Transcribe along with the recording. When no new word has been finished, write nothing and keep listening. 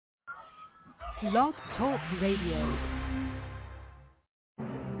Blog Talk Radio.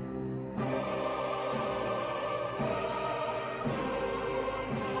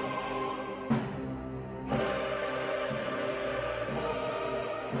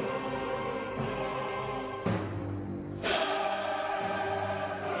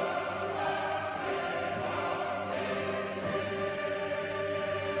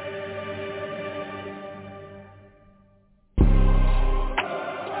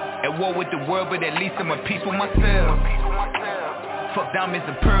 At war with the world, but at least I'm at peace with myself. Fuck diamonds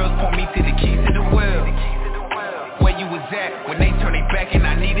and pearls, point me to the keys to the world. Where you was at when they turned their back and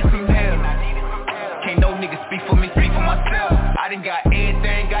I needed some help. Can't no nigga speak for me, speak for myself. I done got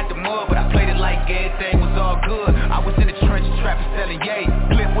everything, got the mud, but I played it like everything was all good. I was in the trenches trapping, selling yay.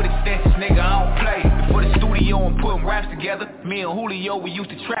 Clip with extensions, nigga, I don't play. Before the studio and putting raps together, me and Julio, we used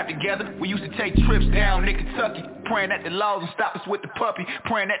to trap together. We used to take trips down in Kentucky, praying that the laws will stop us with the puppy,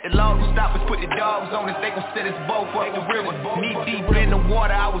 praying that the laws will stop us, put the dogs on us, they gon' set us both up the river. Knee deep in the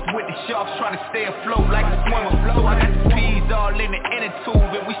water, I was with the sharks, trying to stay afloat like a swimmer. So I got the peas all in the inner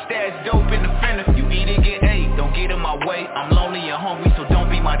tube, and we stash dope in the fender. You eat it, get ate, don't get in my way. I'm lonely and hungry, so don't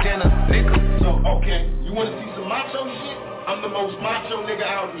be my dinner, nigga. So, okay, you wanna see some macho shit? I'm the most macho nigga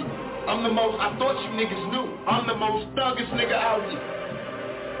out here. I thought you niggas knew, I'm the most thuggish nigga out here.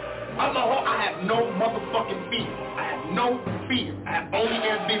 I have no motherfucking fear. I have no fear. I have only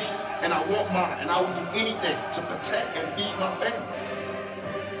ambition, and I want mine, and I will do anything to protect and feed my family.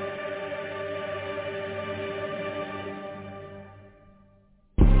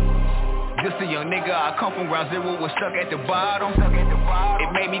 Just a young nigga, I come from ground zero, was stuck at the bottom. It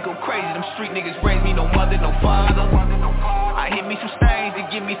made me go crazy, them street niggas raised me, no mother, no father. I hit me some stains and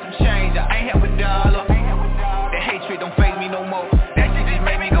give me some change, I ain't have a dollar. The hatred don't faze me no more, that shit just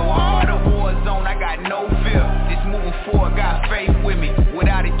made me go harder. War zone, I got no fear, just moving forward, got faith with me.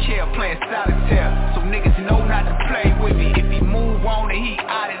 Without a care, playing solitaire, so niggas know not to play with me. If he move on, then he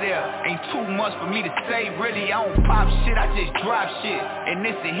out of there. Ain't too much for me to say, really, I don't pop shit, I just drop shit. And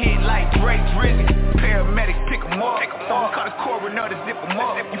this a hit like Drake Drizzy, paramedics pick 'em up. Someone call the coroner to zip 'em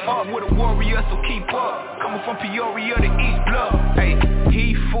up. You fuckin' with a warrior, so keep up. Coming from Peoria to East Bluff. Hey,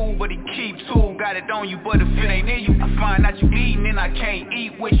 he fool, but he keep too. Got it on you, but if it ain't in you, I find out you eating and I can't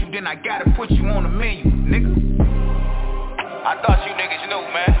eat with you, then I gotta put you on the menu, nigga. I thought you niggas knew,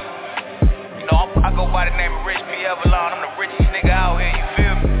 man. You know, I go by the name of Rich P. Avalon. I'm the richest nigga out here, you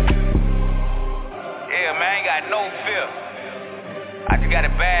feel me? Yeah, man, I ain't got no fear. I just got a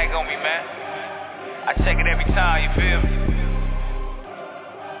bag on me, man. I check it every time, you feel me?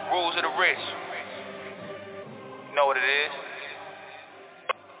 Rules of the rich. You know what it is.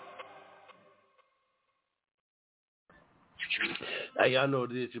 Hey, y'all know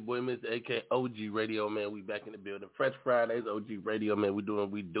what it is. Your boy, Mr. AK OG Radio, man. We back in the building. Fresh Fridays, OG Radio, man. We doing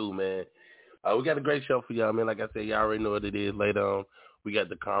what we do, man. We got a great show for y'all, man. Like I said, y'all already know what it is. Later on, we got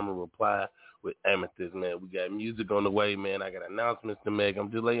the Carmel reply with Amethyst, man. We got music on the way, man. I got announcements to make. I'm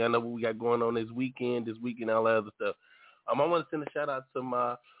just letting y'all know what we got going on this weekend, all that other stuff. I want to send a shout out to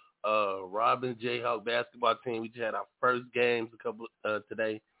my Robin Jayhawk basketball team. We just had our first games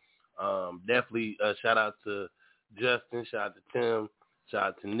today. Definitely shout out to Justin, shout out to Tim, shout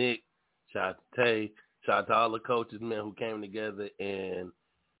out to Nick, shout out to Tay, shout out to all the coaches, man, who came together, and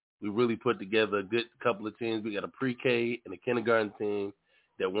we really put together a good couple of teams. We got a pre-K and a kindergarten team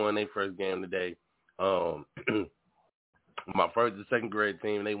that won their first game today. My first and second grade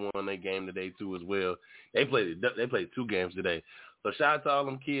team, they won their game today too as well. They played 2 games today. So shout out to all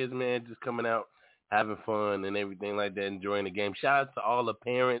them kids, man, just coming out, having fun and everything like that, enjoying the game. Shout out to all the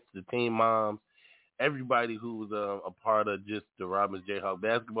parents, the team moms, everybody who was a part of just the Robins Jayhawk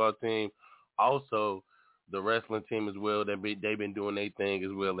basketball team. Also, the wrestling team as well. They've been doing their thing as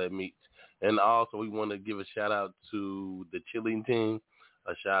well at meets. And also, we want to give a shout out to the cheerleading team.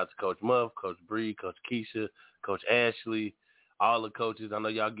 A shout out to Coach Muff, Coach Bree, Coach Keisha, Coach Ashley, all the coaches. I know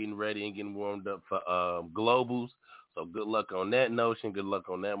y'all getting ready and getting warmed up for globals. So good luck on that notion. Good luck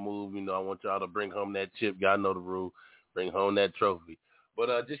on that move. You know, I want y'all to bring home that chip. Y'all know the rule. Bring home that trophy.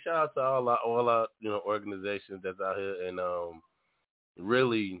 But just shout out to all our organizations that's out here, and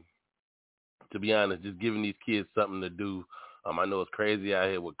really, to be honest, just giving these kids something to do. I know it's crazy out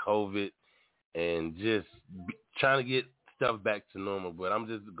here with COVID and just trying to get stuff back to normal, but I'm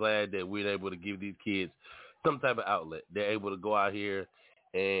just glad that we're able to give these kids some type of outlet. They're able to go out here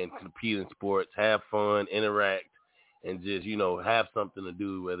and compete in sports, have fun, interact, and just, have something to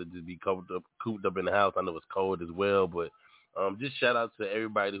do, whether it just be cooped up in the house. I know it's cold as well, but just shout out to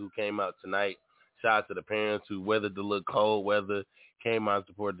everybody who came out tonight. Shout out to the parents who weathered the little cold weather, came out and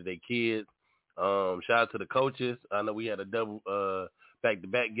supported their kids. Shout out to the coaches. I know we had a double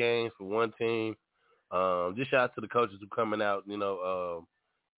back-to-back games for one team. Just shout out to the coaches who coming out,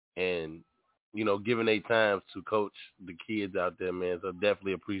 and giving their time to coach the kids out there, man. So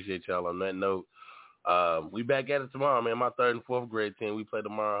definitely appreciate y'all on that note. We back at it tomorrow, man. My 3rd and 4th grade team, we play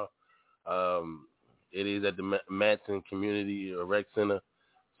tomorrow. It is at the Matson Community Rec Center.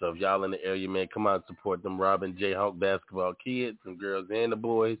 So if y'all in the area, man, come out and support them Robin Jayhawk basketball kids and girls and the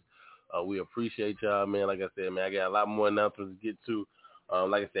boys. We appreciate y'all, man. Like I said, man, I got a lot more announcements to get to.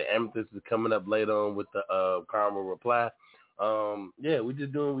 Like I said, Amethyst is coming up later on with the Carmel reply. We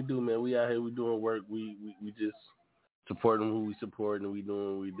just doing what we do, man. We out here, we doing work. We just supporting who we support, and we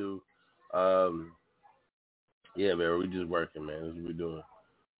doing what we do. Man, we just working, man. That's what we doing.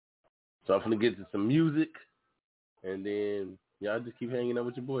 So I'm gonna get to some music, and then y'all just keep hanging out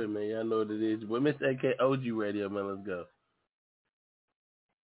with your boy, man. Y'all know what it is. Boy, Mr. AK OG Radio, man. Let's go.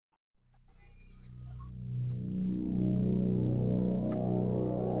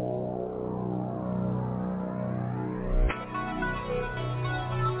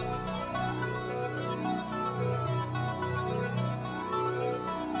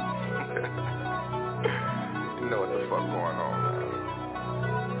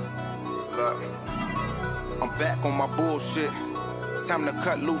 Back on my bullshit, time to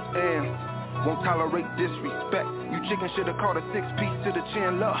cut loose ends. Won't tolerate disrespect. You chicken should've caught a 6-piece to the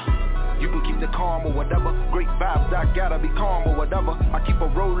chin, look. You can keep the calm or whatever. Great vibes, I gotta be calm or whatever. I keep a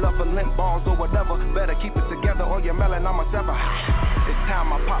roll up of lint balls or whatever. Better keep it together or you're melon, I'm a sever. It's time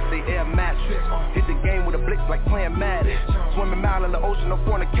I pop the air mattress. Hit the game with a blitz like playing Madden. Swimming mile in the ocean of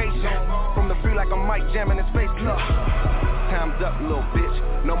fornication. From the free like a mic jamming his face, look. Time's up, little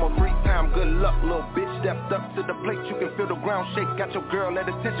bitch. No more free time, good luck, little bitch. Stepped up to the plate, you can feel the ground shake. Got your girl at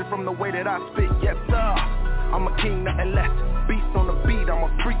attention from the way that I spit, yes sir. I'm a king, nothing less. Beast on the beat, I'm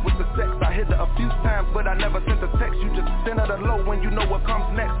a freak with the sex. I hit her a few times, but I never sent a text. You just send her the low when you know what comes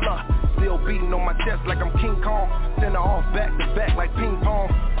next, Still beating on my chest like I'm King Kong. Send her off back to back like ping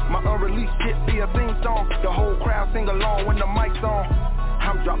pong. My unreleased shit be a theme song. The whole crowd sing along when the mic's on.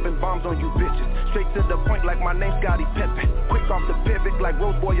 I'm dropping bombs on you bitches. Straight to the point like my name's Scottie Pippen. Quick off the pivot like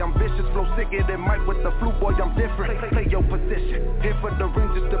Rose Boy, I'm vicious. Flow sicker than Mike with the flu boy, I'm different. Play your position. Here for the ring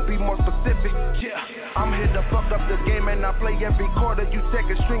just to be more specific. Yeah, I'm here to fuck up the game and I play every quarter. You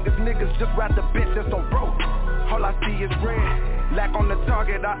second stringers niggas just ride the bench that's on broke. All I see is red. Lack on the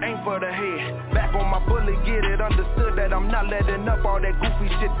target, I aim for the head. Back on my bullet, get it understood that I'm not letting up all that goofy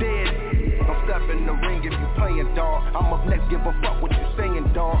shit dead. Don't step in the ring if you playing, dog. I'm up next, give a fuck what you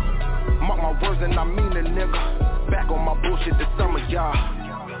saying, dog. Mark my words and I mean it, nigga. Back on my bullshit this summer, y'all.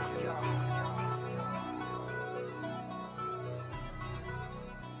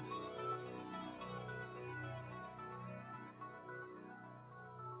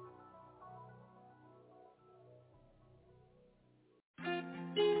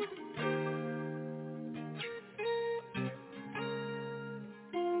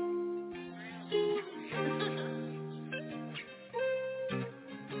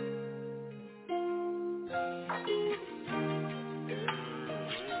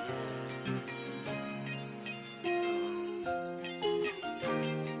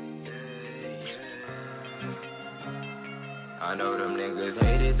 I know them niggas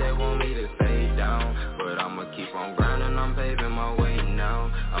hate it, they want me to stay down, but I'ma keep on grinding, I'm paving my way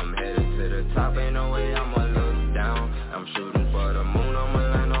now. I'm headed to the top, ain't no way I'ma look down. I'm shooting for the moon, I'ma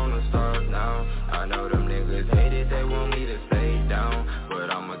land on the stars now. I know them niggas hate it, they want me to stay down,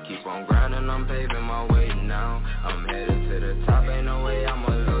 but I'ma keep on grinding, I'm paving my way now. I'm headed to the top, ain't no way I'ma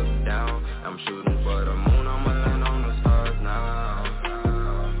look down. I'm shooting for the moon, I'ma land on the stars now.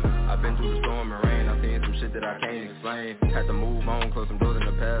 I've been through the storm and rain, I've seen some shit that I can't explain. Had to move on, close some doors in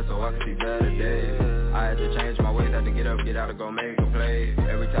the past so I could see better days. I had to change my ways, had to get up, get out and go make a play.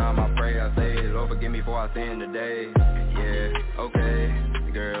 Every time I pray, I say, Lord forgive me before I sin today. Yeah,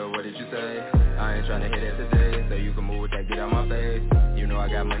 okay, girl, what did you say? I ain't tryna hit it today, so you can move with that, get out my face. You know I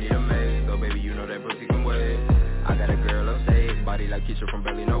got money to make, so baby you know that pussy can wait. I got a girl upstate, body like Keisha from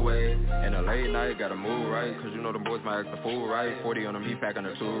Belly No Way. And a late night, gotta move right, cause you know the boys might act the fool right. 40 on the meat pack on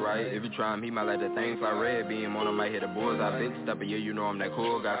the tool right. If you try him, he might like the things like red beam on him, might hit the bullseye. Big step, yeah, you know I'm that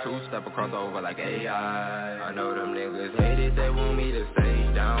cool. Got 2 step across over like AI. I know them niggas hate it, they want me to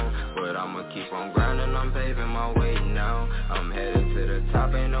stay down, but I'ma keep on grinding, I'm paving my way now. I'm headed to the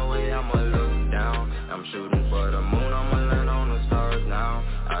top, ain't no way I'ma look down. I'm shooting for the moon, I'ma land on the stars now.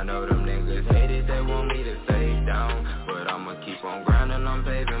 I know them niggas hate it, they want me to stay down, but I'ma keep on grinding, I'm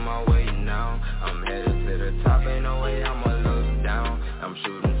paving my way now. I'm headed to the top, ain't no way I'ma look down. I'm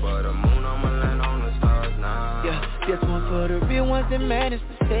shooting for the moon, I'ma land on the stars now. Yeah, this one for the real ones that managed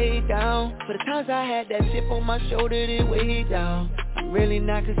to stay down. For the times I had that chip on my shoulder that weighed down. I'm really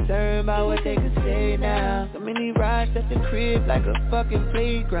not concerned about what they can say now. So many rides at the crib like a fucking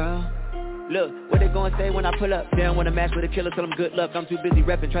playground. Look, what they gonna say when I pull up? They don't wanna match with a killer, tell them good luck. I'm too busy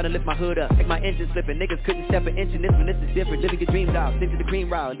reppin', trying to lift my hood up. Make my engine slippin', niggas couldn't step an inch in this one, this is different. Living your dreams out, stick to the cream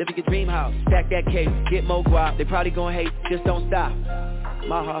route, living your dream house. Stack that cake, get more guap. They probably gon' hate, just don't stop.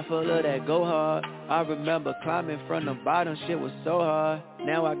 My heart full of that go hard. I remember climbing from the bottom, shit was so hard.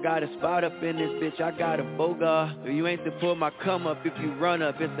 Now I got a spot up in this bitch, I got a bogart. If you ain't to pull my come up, if you run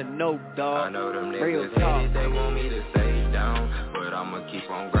up, it's a no, dog. I know them niggas hate it, they want me to stay down, but I'ma keep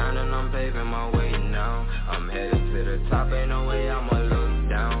on grinding, I'm paving my way now. I'm headed to the top, ain't no way I'ma look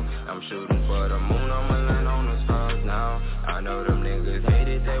down. I'm shooting for the moon, I'ma land on the stars now. I know them niggas hate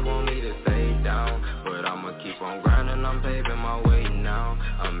it, they want me to stay down, but I'ma keep on grinding, I'm paving my way now.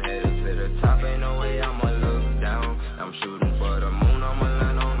 I'm headed to the top, ain't no way I'ma look down. I'm shooting for the moon, I'ma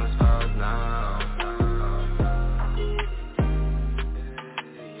land on the stars now.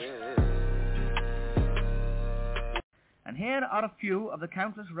 And here are a few of the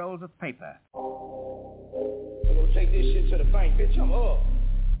countless rolls of paper. I'm gonna take this shit to the bank, bitch, I'm up.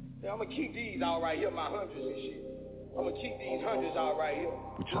 Yeah, I'm gonna keep these all right here, my hundreds and shit. I'm gonna keep these hundreds all right here.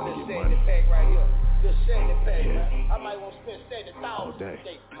 We trying to This get money. pack right here. This 70 pack, man. I might want to spend 70,000 all day.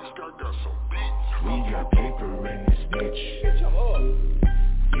 today. This guy got some beats. We got paper in this bitch. Bitch, I'm up.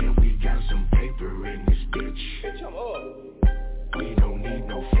 Yeah, we got some paper in this bitch. Bitch, I'm up. We don't need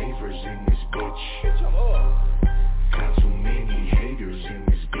no favors in this bitch. Bitch, I'm up. Got too many haters in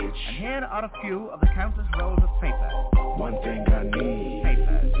this bitch. And here are a few of the countless rolls of paper. One thing I need.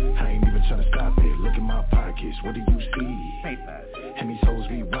 Paper. I ain't even trying to stop it. Look at my pockets. What do you see? Paper. And these hoes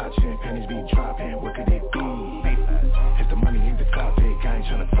be watching, pennies be dropping. What could it be? Paper. If the money ain't the topic, I ain't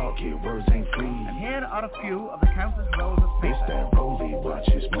trying to talk it. Words ain't free. And here are a few of the countless rolls of It's paper. that Rolly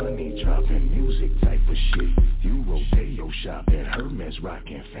watches, money dropping, music type of shit. You Rodeo shopping, Hermes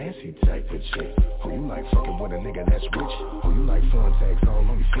rocking, fancy type of chick. Oh, you like fucking with a nigga that's rich? Oh, you like foreign tags all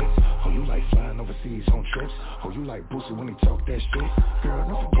on your fits? Oh, you like flying overseas on trips? Oh, you like Boosie when he talk that shit? Girl,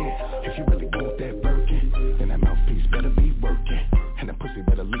 don't forget, if you really want that Birkin, then that mouthpiece better be working, and the pussy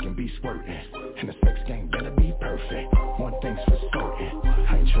better lick and be squirting, and the sex game better be perfect. One thing's for certain,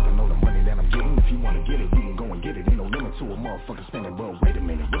 I ain't tripping on the money that I'm getting. If you wanna get it, you can go and get it. Ain't no limit to a motherfucker spending, bro. Wait a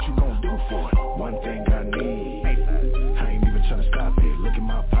minute, what you gonna do for it? One thing I need. Paper. I ain't even trying to stop it. Look at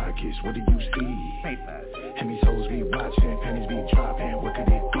my pockets, what do you see? Paper. And these hoes be watching, pennies be dropping. What could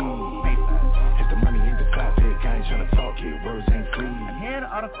it be? Paper. If the money ain't the topic, I ain't trying to talk it. Words ain't free. And here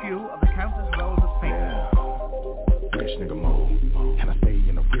are a few of the countless rolls of paper. Yeah. Rich nigga mode, and I stay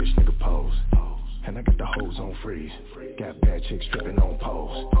in a rich nigga pose. And I got the hoes on freeze, got bad chicks stripping on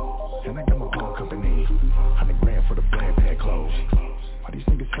pose. And I got my own company, $100 for the brand pack clothes. Why these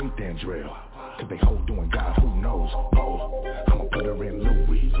niggas hate that drill? Cause they hoe doing God who knows. Oh, I'ma put her in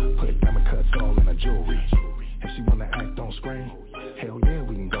Louis, put diamond cuts all in her jewelry. If she wanna act on screen, hell yeah,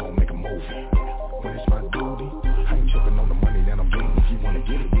 we can go and make a movie. When it's my duty, I ain't tripping on the money that I'm getting. If you wanna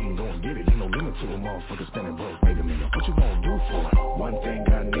get it, you can go and get it. Ain't no limit to a motherfucker spending broke. Wait a minute, what you gonna do for it? One thing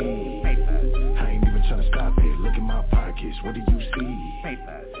I need. Paper. I ain't even trying to stop it. Look at my pockets, what do you see?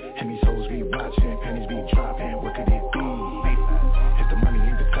 Paper. And these hoes be watching, pennies be dropping. What could it be? Paper. If the money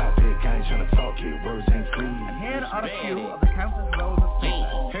ain't the topic, I ain't trying to talk it. Words ain't free. And here are a few of the countless rolls of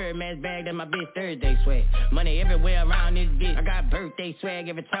paper. Hermes bag, that's my bitch Thursday swag. Money everywhere around this bitch. I got birthday swag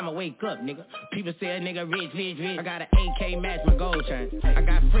every time I wake up, nigga. People say a nigga rich, rich, rich. I got an AK match my gold chain. I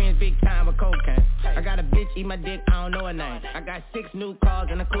got friends big time with cocaine. I got a bitch eat my dick, I don't know her name. I got 6 new cars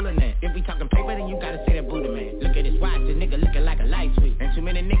and a cooler name. If we talking paper, then you gotta say that booty man. Look at this watch, the nigga looking like a light switch. And too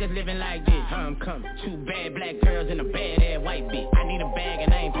many niggas living like this, I'm coming. 2 bad black girls and a bad ass white bitch. I need a bag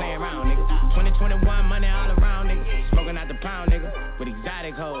and I ain't playing around, nigga. 2021 money all around, nigga. Smoking out the pound, nigga. With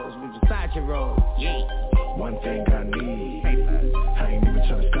exotic hoes, with Versace rolls, yeah. One thing I need. Paper. I ain't even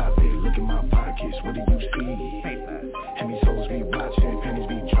trying to stop it. Look at my pockets, what do you see? Paper. And these hoes be watching, pennies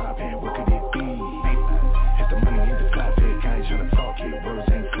be dropping. What could it be? Paper. If the money ain't the topic, I ain't trying to talk it.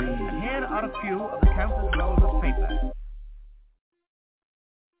 Words ain't free. And here are a few of the countless rolls of paper.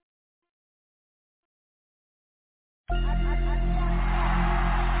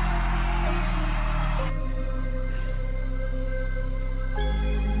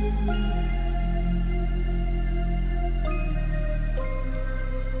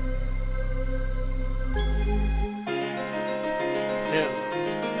 Yeah.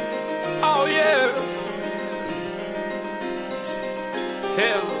 Oh yeah.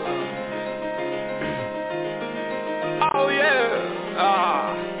 Hell.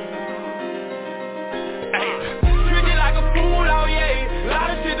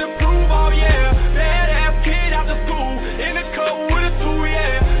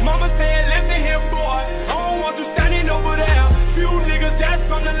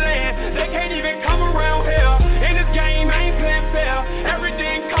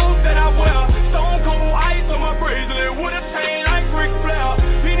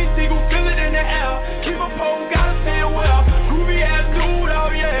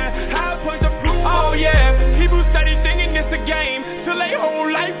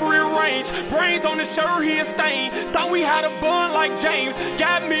 time we had a bun like James.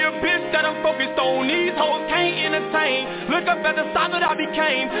 Got me a bitch that I'm focused on. These hoes can't entertain. Look up at the size that I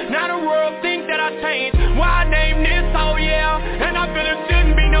became. Now the world think that I changed. Why I named this, oh yeah. And I feel it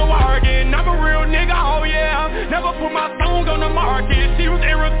shouldn't be no arguing. I'm a real nigga, oh yeah. Never put my song on the market. She was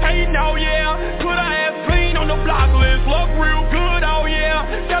irritating, oh yeah. Put her ass clean on the block list. Look real good, oh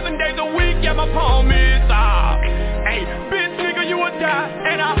yeah. 7 days a week, yeah, my palm is off. Hey, bitch nigga, you would die.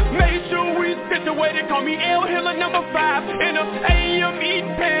 And I made sure we situated. Call me L Hiller number 5. In the AM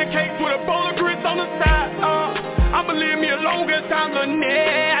eating pancakes with a bowl of grits on the side. I'ma leave me alone cause I'm the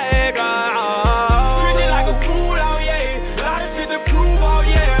nigga. Treat it like a fool, oh yeah. Lot of shit to prove, oh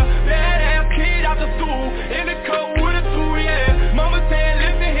yeah. Badass kid out the school. In the coat with a tool, yeah. Mama said,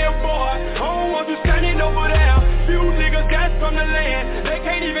 listen here boy, I don't want you standing over there. Few niggas that's from the land, they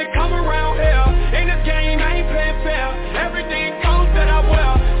can't even come around here. In this game, I ain't playing fair. Everything comes that I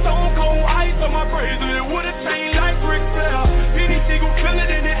wear. Stone cold ice on my bracelet with a chain like Ric Flair. PDC gon' feel it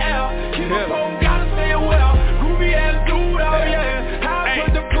in the air. Keep a phone, gotta stay well. Groovy ass dude, oh yeah. I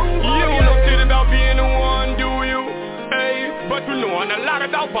put the proof, oh yeah. You don't know shit about being the one, do you? Hey, but you know a lot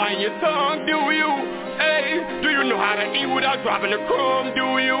about biting your tongue, do you? Hey, do you know how to eat without dropping a crumb,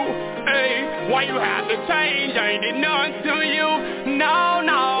 do you? Hey, why you have to change? I ain't did nothing to you.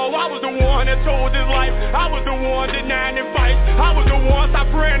 No, I was the one that chose his life. I was the one denying advice. I was the one stop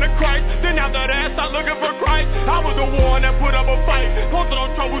praying to Christ. Then after that, start looking for Christ. I was the one that put up a fight. Posted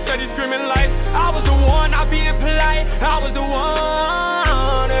on trouble, said he's screaming life. I was the one not being polite. I was the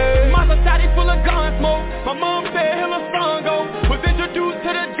one. My society full of gun smoke. My mom said him a son go. Was introduced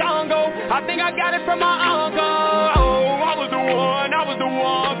to the jungle. I think I got it from my uncle. Oh, I was the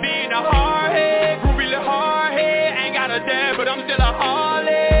one being a hardhead, groovy little hardhead. Ain't got a dad, but I'm still a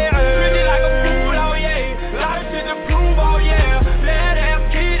Harley. Treat it like a fool, oh yeah. Lot of shit to prove, oh yeah.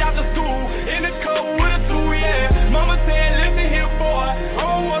 Badass kid out the school, in the coat with a tool, yeah. Mama said, listen here, boy, I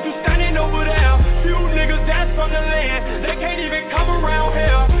don't want you standing over there. Few niggas that's from the land, they can't even come around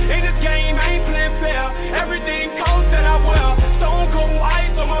here. In this game, I ain't playing fair. Everything costs that I wear. Stone cold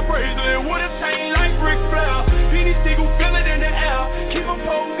ice on my bracelet with a chain like Ric Flair. PDC gon' feel it in the air. Keep a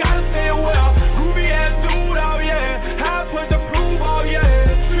pole, gotta stay well. Groovy ass dude, oh yeah. I put the proof, oh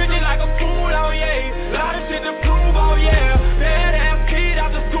yeah. Treat it like a fool, oh yeah. Lot of shit to prove, oh yeah. Badass kid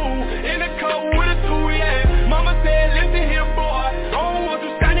out the school, in the coat with a tool, yeah. Mama said, listen here, boy, I don't want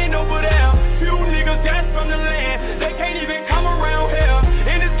you standing over there. Few niggas that's from the land, they can't even come around here.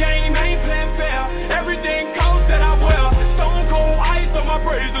 In this game, I ain't playing fair. Everything costs that I wear. Stone cold ice on my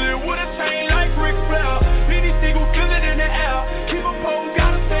bracelet with a chain like Ric Flair. PDC gon' feel it in the air. Keep a pole,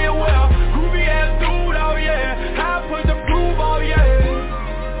 gotta stay well. Groovy ass dude, oh yeah. I put the proof, oh yeah.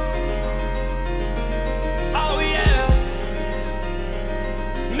 Oh yeah.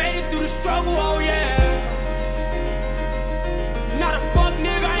 Made it through the struggle, oh yeah. Not a fuck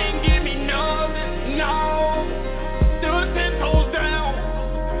nigga, ain't give me nothing, no. Stood 10 toes down.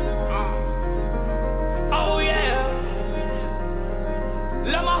 Oh yeah.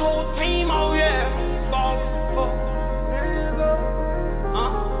 Love my whole team, oh yeah. Fall for nigga.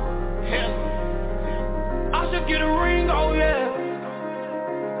 Hell, I should get a ring, oh yeah.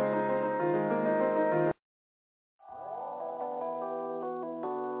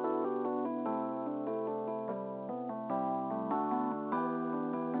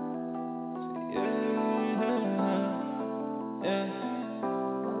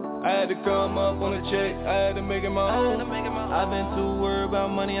 I had to come up on a check, I had to make it my own. I've been too worried about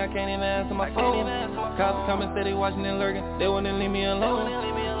money, I can't even answer my phone. Cops coming steady watching and lurking, they wouldn't leave me alone.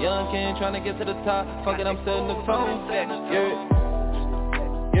 Young kid trying to get to the top, fuck it, I'm setting the tone.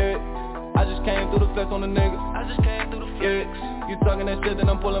 Yeah, I just came through the flex on the nigga. Yeah, you talking that shit, then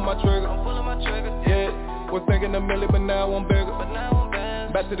I'm pulling my trigger. Yeah, was thinking a million, but now I'm bigger.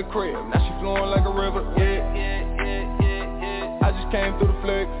 Back to the crib, now she flowing like a river. Yeah, I just came through the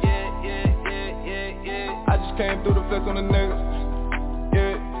flex. I just came through the flex on the nigga.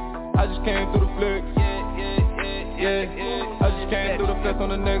 Yeah, I just came through the flex. Yeah, I just came through the flex on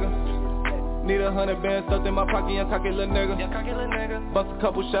the nigga. Need 100 bands stuffed in my pocket, young cocky little nigga. Bust a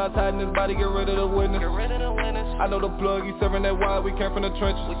couple shots, hiding his body, get rid of the witness. I know the plug, you serving that wide, we came from the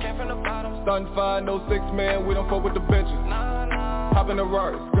trenches. Starting 5, no 6 man, we don't fuck with the benches. Hop in the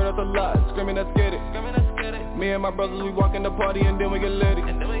Rari, skirt up the lot, screaming let's get it. Me and my brothers, we walk in the party and then we get litty.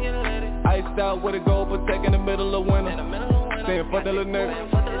 Iced out with a gold protect in the middle of winter. Saying fuck that little nigga.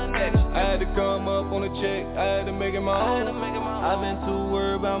 I had to come up on a check, I had to make it my own. I've been too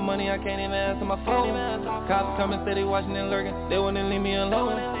worried about money, I can't even answer my phone. Cops coming steady watching and lurking, they wouldn't leave me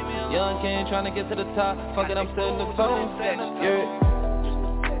alone. Young kid trying to get to the top, fuck it, I'm setting the tone.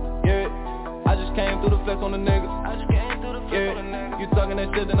 Yeah, I just came through the flex on the nigga. Yeah, you talking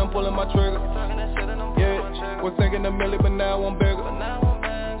that shit, then I'm pulling my trigger. Yeah, was thinking a milli, but now I'm bigger.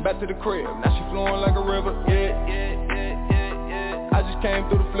 Back to the crib, now she flowing like a river. Yeah, I just came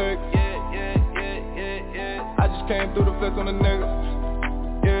through the flex. I just came through the flex on the nigga.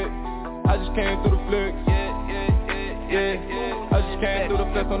 Yeah, I just came through the flex. Yeah, I just came through the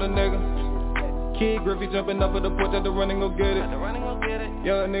flex on the nigga. Kid Griffey jumping up at the porch, had to run and go get it.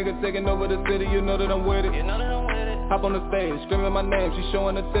 Young nigga taking over the city, you know that I'm with it. Hop on the stage, screaming my name, she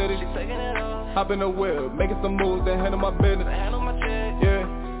showing the titties. Hop in the whip, making some moves, then handle my business. Yeah,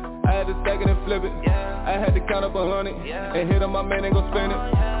 I had to stack it and flip it. I had to count up 100 and hit on my man and go spin it.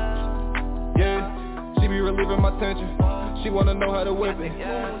 Yeah, she be relieving my tension. She wanna know how to whip it,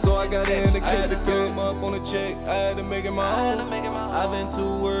 so I got it in the kit. I had to get up on the check, I had to make it my own. I've been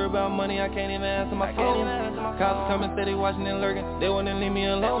too worried about money, I can't even answer my phone. Cops coming, steady watching and lurking, they wouldn't leave me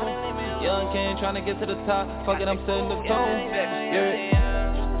alone. Young King trying to get to the top, fuck it, I'm setting the tone.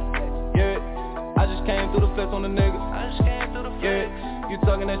 Yeah, I just came through the flex on the nigga. Yeah, you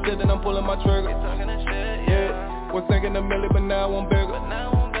talking that shit, then I'm pulling my trigger. Yeah, was thinking a milli, but now I'm bigger.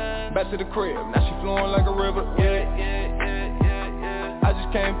 Back to the crib, now she flowing like a river. I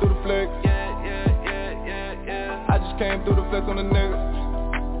just came through the flex. I just came through the flex on the nigga.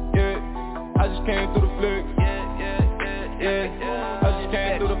 Yeah, I just came through the flex. Yeah, I just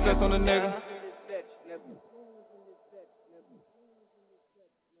came through the flex on the nigga.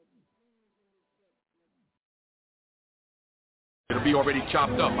 It'll be already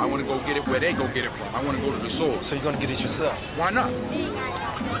chopped up. I want to go get it where they go get it from. I want to go to the source. So you're gonna get it yourself? Why not?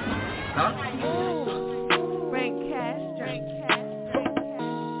 Huh? Frank Castro.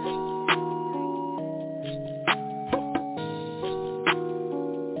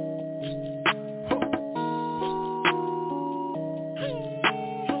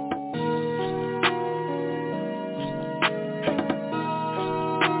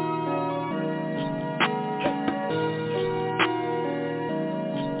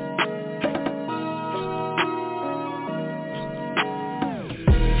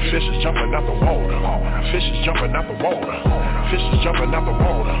 Fishes jumping out the water. Fishes jumping out the water. Fishes jumping out the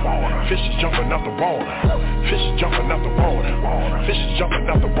water. Fishes jumping out the water. Fishes jumping out the water. Fishes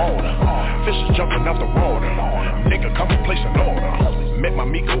jumping out the water. Fishes jumping out the water. Nigga, come and place an order. Met my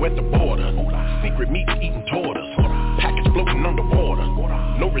Migo at the border. Secret meat eating tortas. Package floating underwater.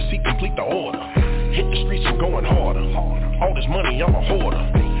 No receipt, complete the order. Hit the streets and going harder. All this money, I'm a hoarder.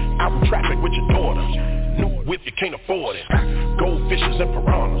 Out in traffic with your daughter. New whip, you can't afford it. Goldfishes and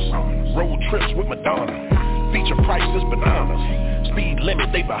piranhas. Road trips with Madonna. Feature prices, bananas. Speed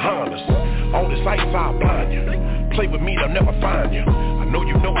limit, they behind us. All this ice, I'll blind you. Play with me, they'll never find you. I know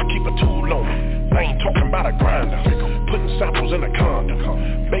you know I keep a tool on me. I ain't talking about a grinder. Putting samples in a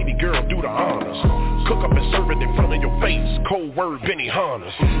condom. Baby girl, do the honors. Cook up and serve it in front of your face. Cold word, Benny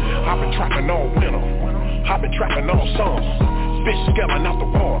Hannes. I've been trapping all winter. I've been trapping all summer. Fish scaling out the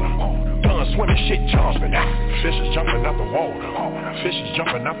water. Done swimming, shit jumping. Fishes jumping out the water. Fishes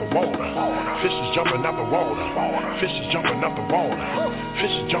jumping out the water. Fishes jumping out the water. Fishes jumping out the water.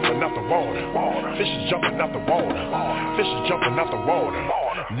 Fishes jumping out the water. Fishes jumping out the water. Fishes jumping out the water.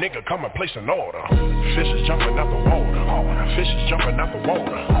 Nigga, come and place an order. Fishes jumping out the water. Fishes jumping out the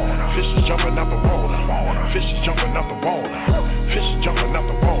water. Fishes jumping out the water. Fishes jumping out the water. Fishes jumping out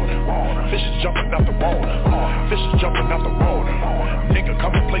the water. Fishes jumping out the water. Fishes jumping out the water. Nigga,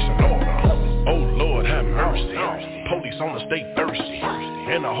 come and place an order. Oh Lord, have mercy. Police on the stay thirsty,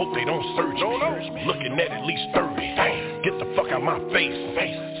 and I hope they don't search me. Looking at least 30. Get the fuck out my face.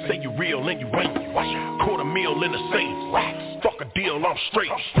 Say you real and you ain't. $250,000 in the safe. Fuck a deal, I'm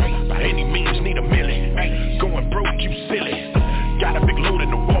straight. By any means, need a million. Going broke, you silly. Got a big load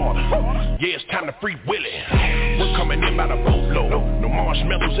in the water. Yeah, it's time to free Willie. We're coming in by the boatload. No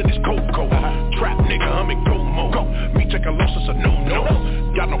marshmallows in this cocoa. Trap nigga, I'm in go mode. Me take a loss, it's a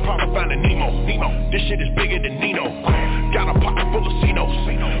no-no. Got no problem finding Nemo. This shit is bigger than Nino. Got a pocket full of Cinos.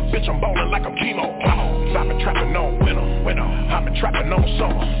 Bitch, I'm ballin' like I'm chemo. I've been trapping all winter. I've been trapping all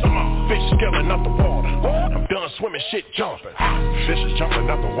summer. Fish scaling out the water. I'm done swimming, shit jumping. Fishes jumping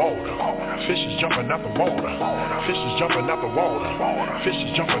out the water. Fishes jumping out the water. Fishes jumping out the water.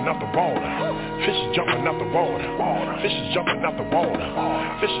 Fishes jumping out the water. Fishes jumping out the water. Fishes jumping out the water.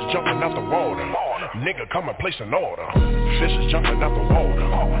 Fishes jumping out the water. Nigga, come and place an order. Fishes jumping out the water.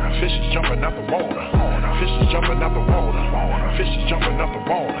 Fishes jumping out the water. Fishes jumping out the water. Fishes jumping out the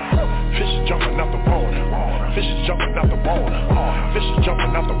water. Fishes jumping out the water. Fishes jumping out the water. Fishes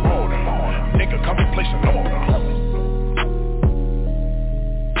jumping out the water. Nigga, come and place an order.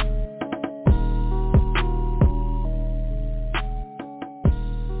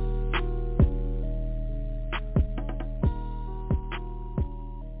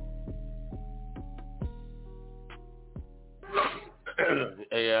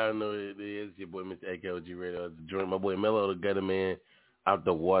 y'all know it is your boy Mr. AKOG Radio. It's joint my boy Mello the Gutter Man out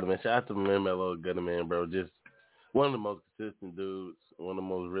the water, man. Shout out to man Mello the Gutter Man, bro. Just one of the most consistent dudes, one of the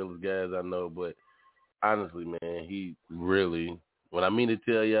most realest guys I know. But honestly, man, he really, when I mean to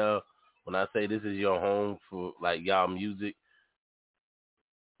tell y'all, when I say this is your home for like y'all music,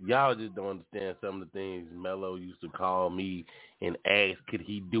 y'all just don't understand some of the things Mello used to call me and ask could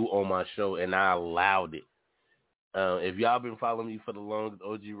he do on my show, and I allowed it. If y'all been following me for the longest,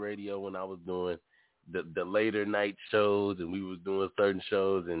 OG Radio, when I was doing the later night shows and we was doing certain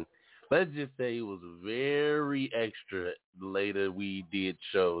shows, and let's just say it was very extra the later we did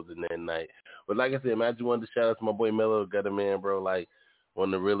shows in that night. But like I said, man, I just wanted to shout out to my boy Mello Gutter Man, bro. Like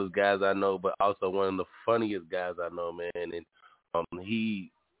one of the realest guys I know, but also one of the funniest guys I know, man. And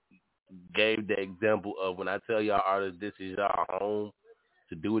he gave the example of when I tell y'all artists this is y'all home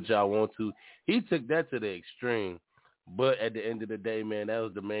to do what y'all want to. He took that to the extreme. But at the end of the day, man, this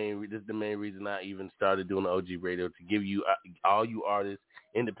is the main reason I even started doing the OG Radio, to give you, all you artists,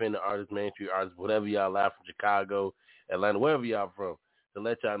 independent artists, mainstream artists, whatever y'all live from Chicago, Atlanta, wherever y'all from, to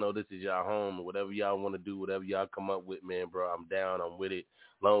let y'all know this is y'all home, and whatever y'all want to do, whatever y'all come up with, man, bro, I'm down, I'm with it.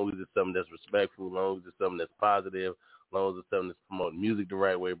 Long as it's something that's respectful, long as it's something that's positive, long as it's something that's promoting music the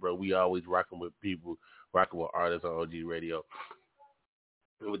right way, bro, we always rocking with people, rocking with artists on OG Radio.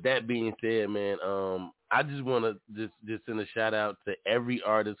 And with that being said, man, I just want to just send a shout out to every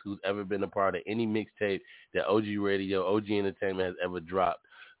artist who's ever been a part of any mixtape that OG Radio, OG Entertainment has ever dropped.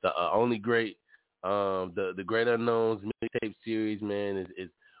 The only great, the Great Unknowns mixtape series, man, is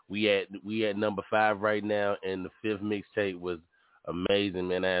we at number 5 right now, and the 5th mixtape was amazing,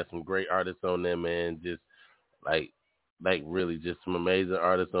 man. I had some great artists on there, man. Just like really, just some amazing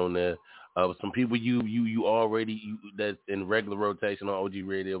artists on there. Some people you already that's in regular rotation on OG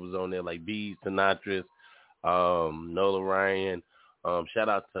Radio was on there, like Bees, Sinatras, Nola Ryan. Shout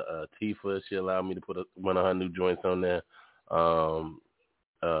out to Tifa. She allowed me to put one of her new joints on there.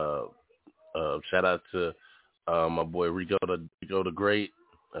 Shout out to my boy Rico the Great.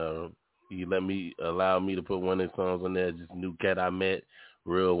 He allowed me to put one of his songs on there. Just New Cat I Met,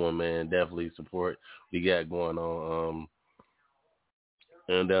 real one, man. Definitely support we got going on.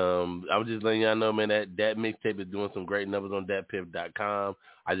 And I was just letting y'all know, man, that mixtape is doing some great numbers on datpiff.com.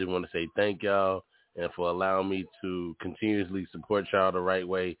 I just want to say thank y'all and for allowing me to continuously support y'all the right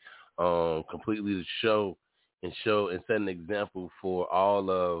way, completely to show and set an example for all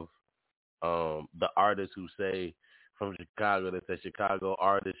of the artists who say from Chicago, that say Chicago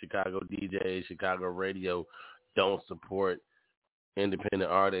artists, Chicago DJs, Chicago radio don't support independent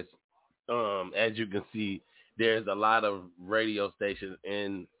artists. As you can see, there's a lot of radio stations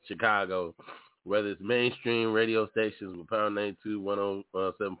in Chicago, whether it's mainstream radio stations with Power 92,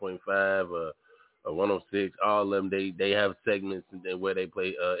 107.5, or 106, all of them, they have segments where they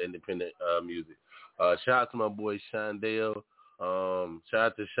play independent music. Shout out to my boy Shondale. Shout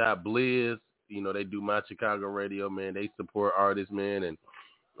out to Shot Blizz. You know, they do My Chicago Radio, man. They support artists, man, and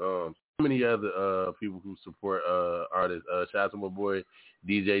so many other people who support artists. Shout out to my boy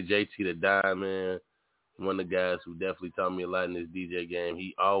DJ JT the Dime, man. One of the guys who definitely taught me a lot in this DJ game.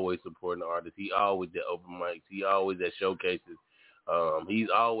 He always supporting the artists. He always at open mics. He always at showcases. He's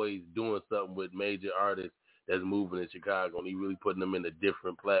always doing something with major artists that's moving in Chicago, and he really putting them in a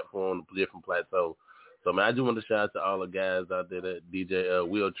different platform, a different plateau. So, man, I just want to shout out to all the guys out there, that DJ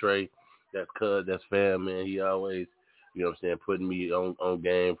Will Trey, that's Cuz, that's fam, man. He always, you know what I'm saying, putting me on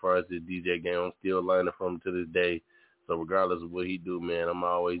game as far as this DJ game. I'm still learning from him to this day. So regardless of what he do, man, I'm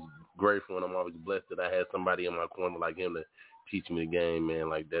always grateful and I'm always blessed that I had somebody in my corner like him to teach me the game, man,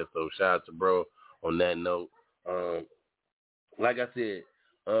 like that. So shout out to bro on that note. Like I said,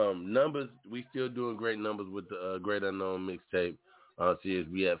 numbers, we still doing great numbers with the Great Unknown mixtape series.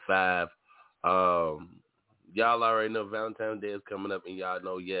 We at 5. Y'all already know Valentine's Day is coming up, and y'all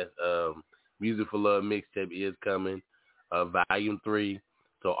know, yes, Music for Love mixtape is coming, volume 3.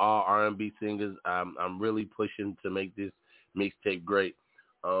 So all R&B singers, I'm really pushing to make this mixtape great.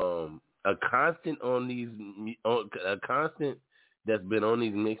 A constant that's been on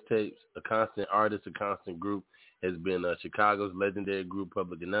these mixtapes, a constant artist, a constant group has been Chicago's legendary group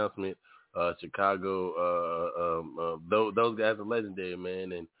Public Announcement. Chicago, those guys are legendary,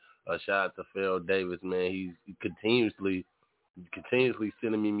 man. And shout out to Phil Davis, man. He's continuously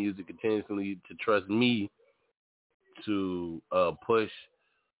sending me music, continuously to trust me to push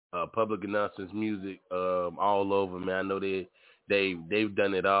Public Announcement's music all over, man. I know they've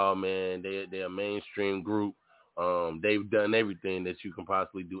done it all, man. They're a mainstream group. They've done everything that you can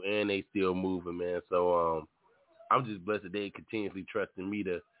possibly do, and they still moving, man. So I'm just blessed that they continuously trusting me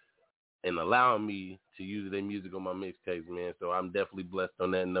to and allowing me to use their music on my mixtapes, man. So I'm definitely blessed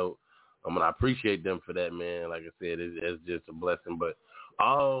on that note. And I appreciate them for that, man. Like I said, it's just a blessing. But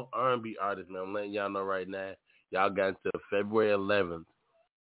all R&B artists, man, I'm letting y'all know right now, y'all got until February 11th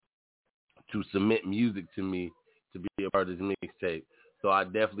to submit music to me to be a part of this mixtape. So I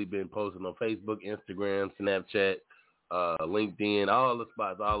definitely been posting on Facebook, Instagram, Snapchat, LinkedIn, all the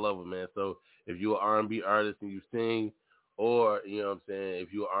spots, all over, man. So if you're an R&B artist and you sing, or, you know what I'm saying,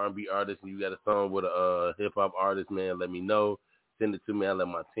 if you're an R&B artist and you got a song with a hip-hop artist, man, let me know. Send it to me. I'll let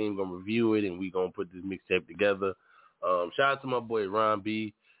my team go review it, and we going to put this mixtape together. Shout out to my boy Ron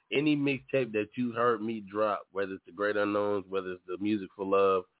B. Any mixtape that you heard me drop, whether it's The Great Unknowns, whether it's the Music for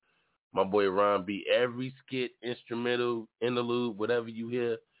Love, my boy Ron B. Every skit, instrumental, interlude, whatever you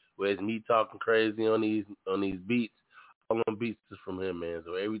hear, where it's me talking crazy on these beats, all on beats is from him, man.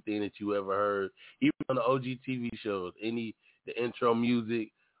 So everything that you ever heard, even on the OG TV shows, the intro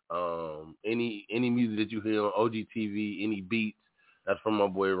music, any music that you hear on OG TV, any beats, that's from my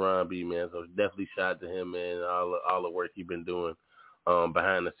boy Ron B, man. So definitely shout out to him, man. All the work he been doing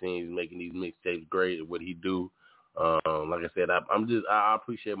behind the scenes, making these mixtapes great, what he do. Like I said, I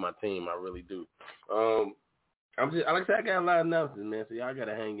appreciate my team. I really do. Like I said, I got a lot of announcements, man. So y'all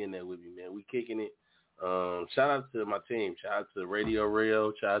gotta hang in there with me, man. We kicking it. Shout out to my team. Shout out to Radio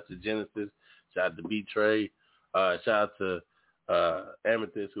Rail. Shout out to Genesis. Shout out to B Trey. Shout out to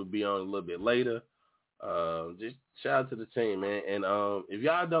Amethyst, who'll be on a little bit later. Just shout out to the team, man. And if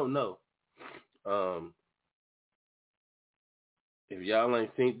y'all don't know, if y'all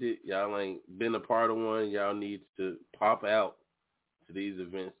ain't seen it, y'all ain't been a part of one, y'all need to pop out to these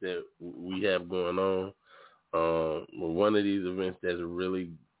events that we have going on. One of these events that's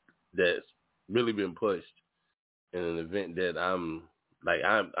really been pushed, and an event that I'm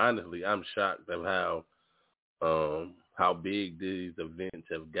shocked of how big these events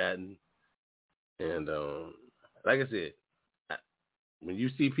have gotten. And like I said, when you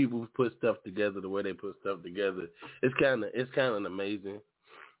see people put stuff together the way they put stuff together, it's kind of amazing.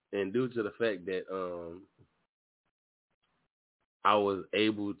 And due to the fact that I was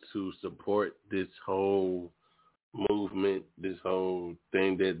able to support this whole movement, this whole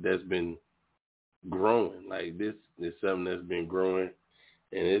thing that's been growing, like this is something that's been growing,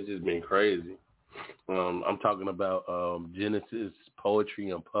 and it's just been crazy. I'm talking about Genesis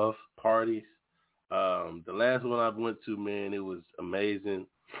Poetry and Puff parties. The last one I went to, man, it was amazing.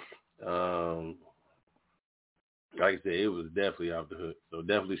 Like I said, it was definitely off the hook. So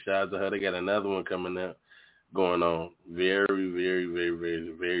definitely shout out to her. They got another one coming out, going on very, very, very,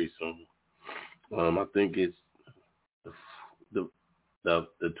 very, very soon. I think it's the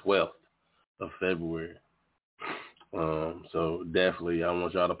 12th of February. So definitely, I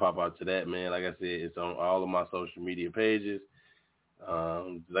want y'all to pop out to that, man. Like I said, it's on all of my social media pages.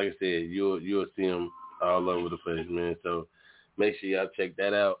 Like I said, you'll see them all over the place, man. So make sure y'all check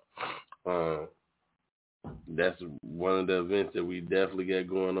that out. That's one of the events that we definitely got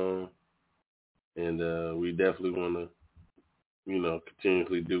going on, and we definitely want to,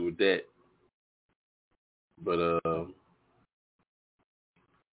 continuously do with that. But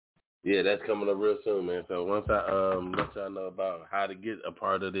yeah, that's coming up real soon, man. So once I let y'all know about how to get a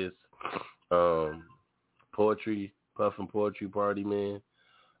part of this poetry. Puff and Poetry Party, man.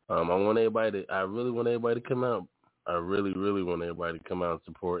 I really want everybody to come out. I really, really want everybody to come out and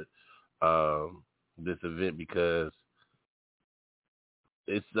support this event, because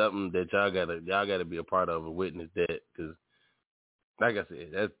it's something that y'all gotta be a part of and witness that. Because, like I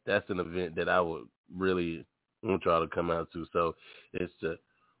said, that's an event that I would really want y'all to come out to. So it's the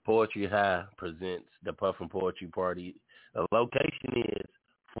Poetry High presents the Puff and Poetry Party. The location is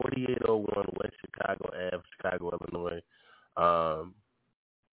 4801 West Chicago Ave, Chicago, Illinois.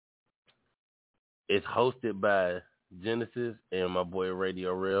 It's hosted by Genesis and my boy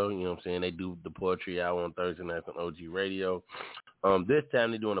Radio Rail. You know what I'm saying? They do the Poetry Hour on Thursday nights on OG Radio. This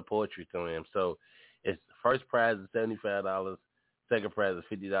time they're doing a poetry slam. So it's first prize is $75, second prize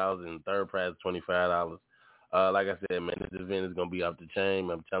is $50, and third prize is $25. Like I said, man, this event is going to be off the chain.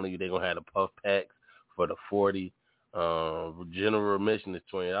 I'm telling you, they're going to have the puff packs for the 40. General admission is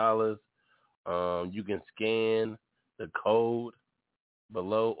 $20. You can scan the code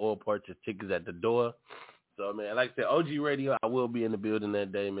below or purchase tickets at the door. So, man, like I said, OG Radio, I will be in the building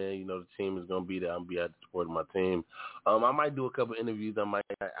that day, man. The team is going to be there. I'm going to be out to support my team. I might do a couple interviews.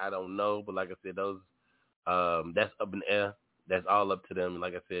 I don't know. But like I said, those that's up in the air. That's all up to them.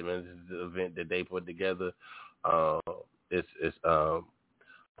 Like I said, man, this is the event that they put together. It's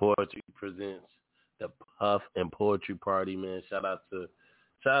Poetry Presents the Puff and Poetry Party, man. Shout out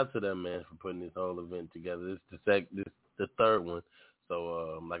to them, man, for putting this whole event together. This is the third one.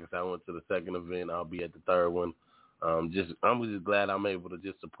 So, like I said, I went to the second event. I'll be at the third one. I'm just glad I'm able to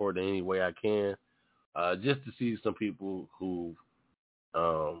just support in any way I can. Just to see some people who,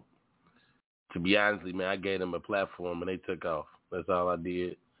 to be honestly, man, I gave them a platform and they took off. That's all I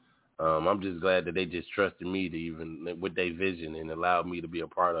did. I'm just glad that they just trusted me to even with their vision and allowed me to be a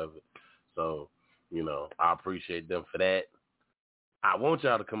part of it. So, you know, I appreciate them for that. I want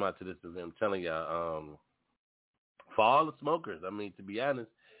y'all to come out to this event. I'm telling y'all, for all the smokers, I mean, to be honest,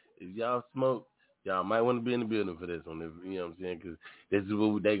 if y'all smoke, y'all might want to be in the building for this one, you know what I'm saying? Because this is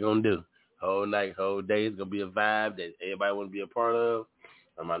what they going to do. Whole night, whole day, it's going to be a vibe that everybody want to be a part of.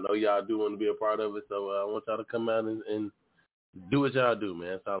 I know y'all do want to be a part of it, so I want y'all to come out and do what y'all do,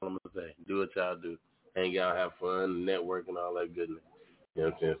 man. That's all I'm going to say. Do what y'all do. Hang out, have fun, network, and all that goodness. You know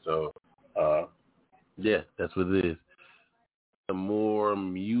what I'm saying? So, yeah, that's what it is. Some more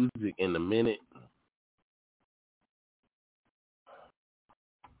music in a minute.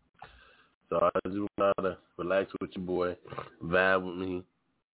 So I just want to relax with your boy, vibe with me,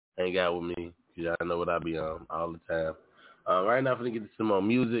 hang out with me, because y'all know what I be on all the time. Right now, I'm going to get to some more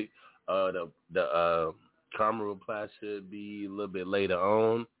music. The Carmel reply should be a little bit later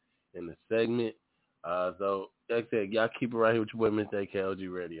on in the segment. So, like I said, y'all keep it right here with your boy, Mr. KLG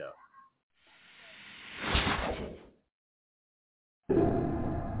Radio.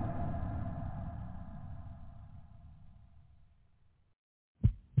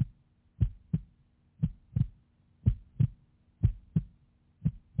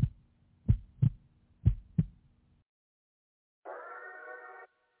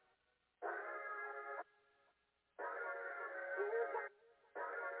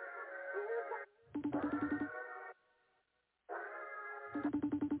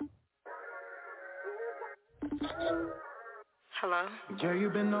 Hello? Girl, you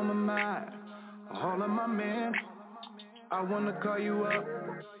been on my mind, all of my men. I wanna call you up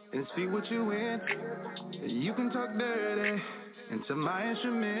and see what you in. You can talk dirty into my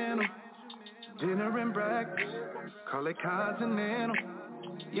instrumental. Dinner and breakfast, call it continental.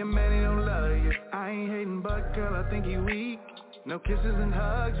 Your man, he don't love you. I ain't hating, but girl, I think he weak. No kisses and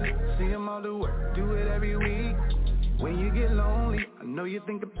hugs, see him all the work, do it every week. When you get lonely, I know you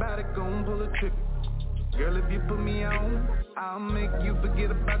think about it, gon' pull a trick. Girl, if you put me on, I'll make you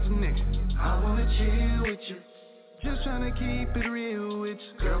forget about your nigga. I wanna chill with you, just tryna keep it real with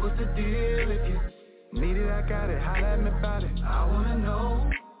you. Girl, what's the deal if you need it? I got it, holla at me about it. I wanna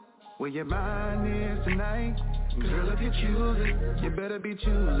know where your mind is tonight. Girl, if you're choosing, you better be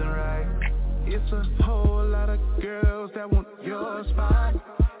choosing right. It's a whole lot of girls that want your spot.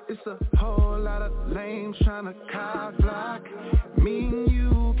 It's a whole lot of lames tryna cock block. Me and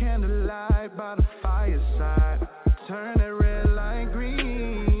you candlelight by the fireside. Turn that red light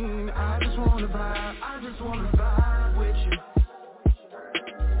green. I just wanna vibe with you.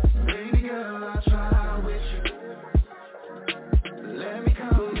 Baby girl, I'll try with you. Let me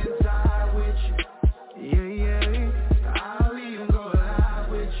come inside with you. Yeah, I'll even go live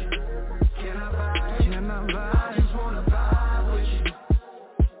with you. Can I vibe? I just wanna vibe with you.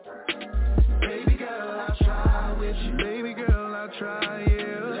 Baby girl, I'll try with you. Baby girl, I'll try,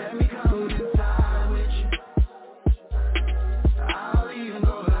 yeah. Let me come inside with you. I'll even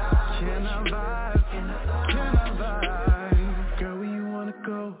go live. Can I vibe? Girl, where you wanna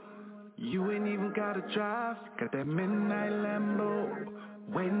go? You ain't even gotta drive. Got that midnight Lambo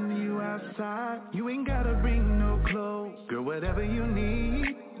waiting for you outside. You ain't gotta bring no clothes. Girl, whatever you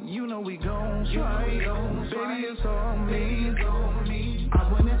need, you know we gon' try. Baby, it's on me.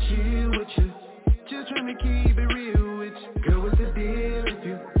 I wanna chill with you, just tryna keep it real with you. Girl, what's the deal if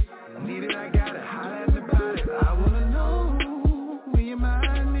you need it? I got it, holla at me about it. I wanna know where your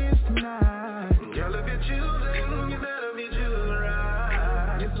mind is tonight. Girl, if you're choosing, you better be choosing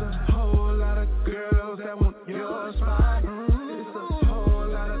right. It's a whole lot of girls that want your spot. It's a whole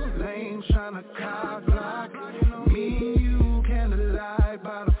lot of lames tryna cock block. Me and you candlelight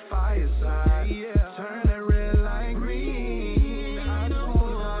by the fireside. Yeah, turn that red light green.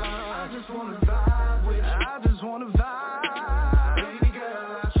 I just wanna vibe with you. I just wanna vibe. Baby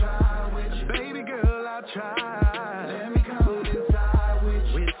girl, I'll try with you. Baby girl, I'll try. Let me come inside with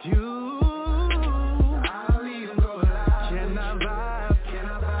you. I'll even go live. Can I vibe?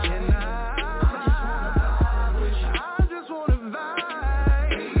 I just wanna vibe.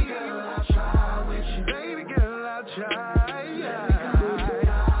 Baby girl, I'll try with you. Baby girl, I'll try.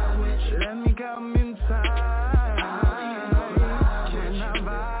 Let me come inside. Can I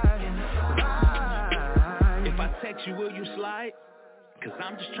vibe? If I text you, will you slide? Cause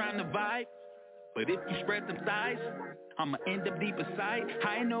I'm just trying to vibe. But if you spread them thighs, I'ma end up deep inside.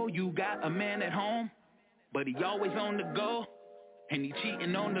 I know you got a man at home, but he always on the go. And he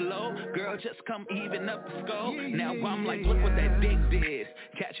cheating on the low, girl, just come even up the skull. Now I'm like, look what that dick did.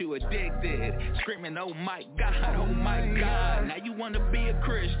 Catch you addicted, screaming, oh my God, oh my God. Now you wanna be a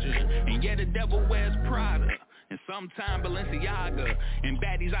Christian, and yeah, the devil wears Prada. And sometime Balenciaga, and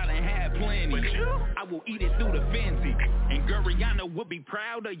baddies I done had plenty. I will eat it through the fancy. And girl, Rihanna would be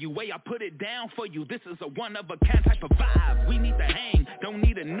proud of you. Way I put it down for you. This is a one-of-a-kind type of vibe. We need to hang, don't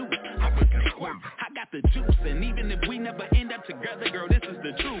need a nuke. I got the juice, and even if we never end up together, girl, this is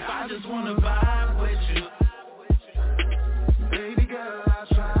the truth. I just wanna vibe with you. Baby girl, I'll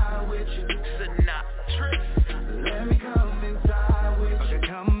try with you. Sinatra. Let me come inside with you. Okay,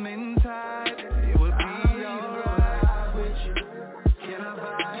 come inside. It would be alright with you. Can I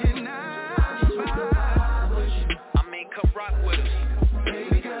vibe with you? I mean, come rock with us.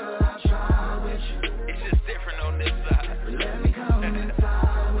 Baby girl, I'll try with you. It's just different on this side. Let me come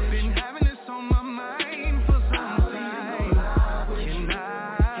inside with you. Been having this on my mind for some time. Can I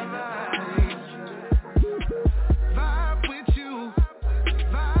vibe with you?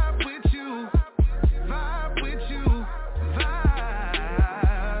 Vibe with you. Vibe with you.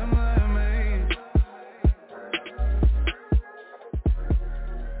 Vibe, my man.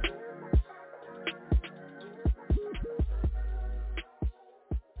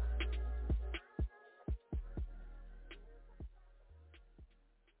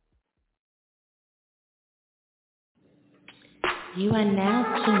 You are now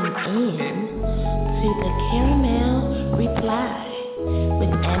tuned in to the Caramel Reply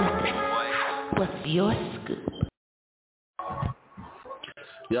with Amethyst. What's your scoop?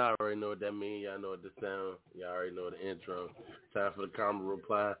 Y'all already know what that means. Y'all know what the sound. Y'all already know the intro. Time for the Carmel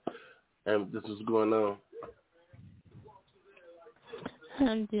Reply. And this is going on.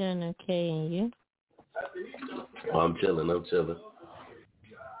 I'm doing okay, and you? Oh, I'm chilling.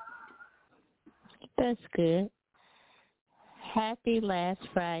 That's good. Happy last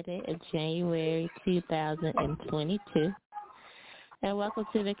Friday of January 2022. And welcome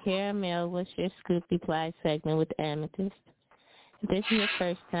to the Caramel What's Your Scoop Reply segment with Amethyst. If this is your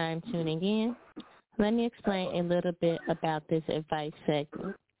first time tuning in, let me explain a little bit about this advice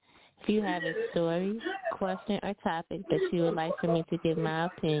segment. If you have a story, question, or topic that you would like for me to give my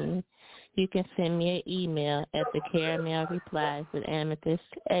opinion, you can send me an email at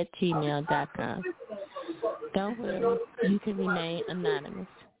thecaramelreplieswithamethyst@gmail.com. Don't worry, you can remain anonymous.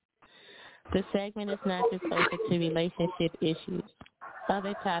 The segment is not just open to relationship issues.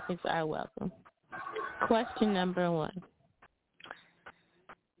 Other topics are welcome. Question number 1.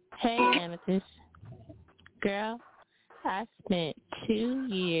 Hey, Amethyst. Girl, I spent 2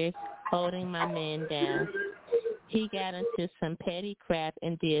 years holding my man down. He got into some petty crap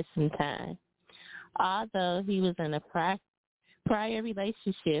and did some time. Although he was in a prior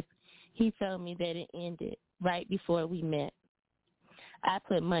relationship, he told me that it ended right before we met. I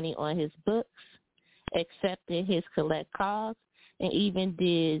put money on his books, accepted his collect calls, and even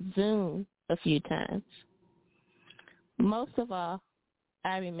did Zoom a few times. Most of all,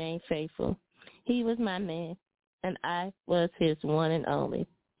 I remained faithful. He was my man, and I was his one and only.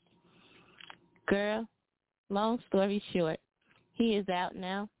 Girl, long story short, he is out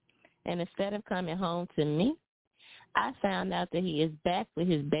now, and instead of coming home to me, I found out that he is back with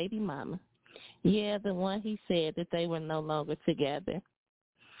his baby mama. Yeah, the one he said that they were no longer together.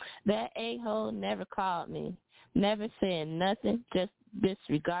 That a-hole never called me, never said nothing, just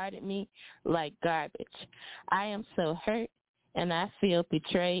disregarded me like garbage. I am so hurt, and I feel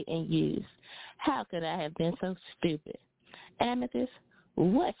betrayed and used. How could I have been so stupid? Amethyst,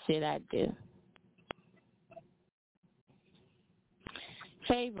 what should I do?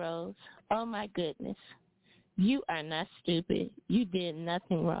 Hey, Rose, oh my goodness. You are not stupid. You did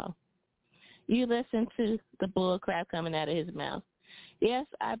nothing wrong. You listened to the bull crap coming out of his mouth. Yes,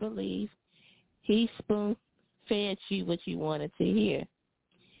 I believe he spoon-fed you what you wanted to hear.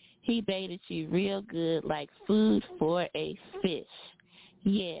 He baited you real good like food for a fish.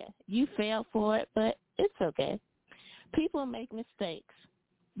 Yeah, you fell for it, but it's okay. People make mistakes.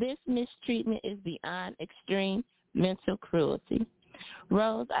 This mistreatment is beyond extreme mental cruelty.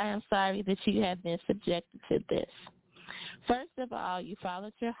 Rose, I am sorry that you have been subjected to this. First of all, you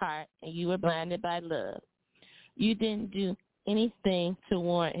followed your heart and you were blinded by love. You didn't do anything to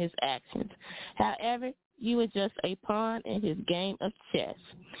warrant his actions. However, you were just a pawn in his game of chess.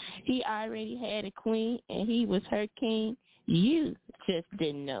 He already had a queen and he was her king. You just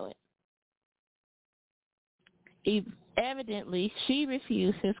didn't know it. Evidently, she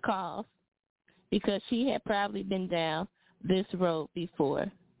refused his calls because she had probably been down this road before.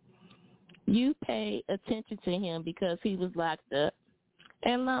 You paid attention to him because he was locked up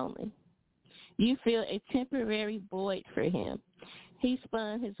and lonely. You feel a temporary void for him. He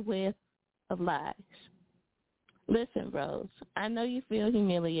spun his web of lies. Listen, Rose, I know you feel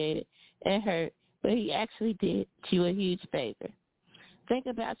humiliated and hurt, but he actually did you a huge favor. Think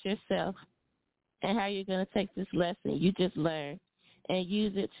about yourself and how you're going to take this lesson you just learned and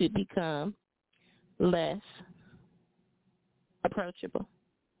use it to become less approachable.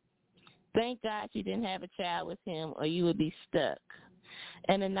 Thank God you didn't have a child with him or you would be stuck,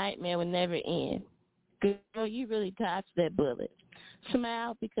 and the nightmare would never end. Girl, you really dodged that bullet.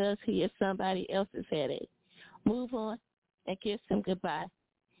 Smile because he is somebody else's headache. Move on and kiss him goodbye.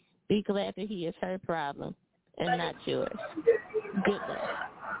 Be glad that he is her problem and not yours. Good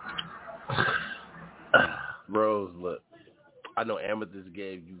luck. Rose, look, I know Amethyst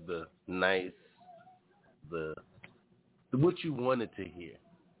gave you the what you wanted to hear.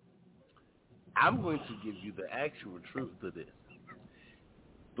 I'm going to give you the actual truth to this.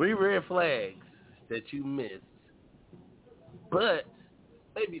 3 red flags that you missed, but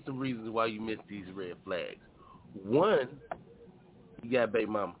maybe some reasons why you missed these red flags. 1, you got baby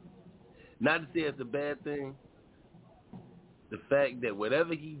mama. Not to say it's a bad thing. The fact that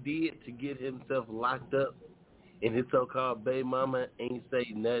whatever he did to get himself locked up and his so-called baby mama ain't say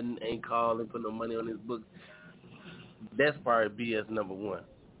nothing, ain't calling, put no money on his books, that's probably BS number 1.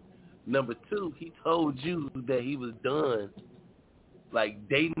 Number 2, he told you that he was done, like,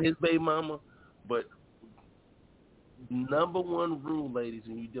 dating his baby mama, but number 1 rule, ladies,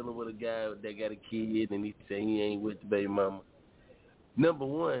 when you're dealing with a guy that got a kid and he say he ain't with the baby mama, number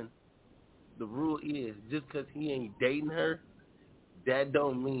 1, the rule is just because he ain't dating her, that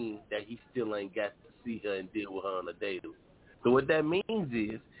don't mean that he still ain't got to see her and deal with her on a date. So what that means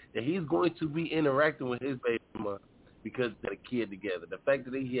is that he's going to be interacting with his baby mama because they're a kid together. The fact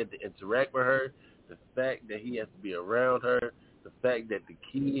that he had to interact with her, the fact that he has to be around her, the fact that the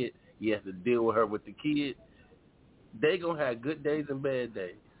kid, he has to deal with her with the kid, they going to have good days and bad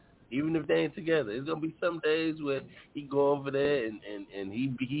days. Even if they ain't together, it's going to be some days where he go over there and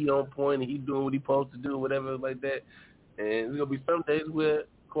he on point and he doing what he supposed to do, whatever like that. And there's going to be some days where,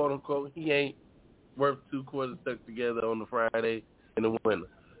 quote unquote, he ain't worth 2 quarters stuck together on the Friday in the winter.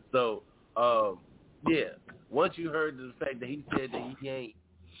 So, yeah, once you heard the fact that he said that he ain't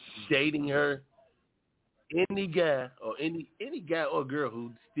dating her, any guy or girl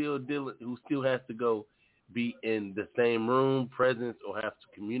who still has to go be in the same room, presence, or have to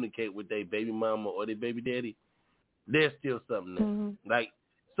communicate with their baby mama or their baby daddy, there's still something there. Mm-hmm. Like,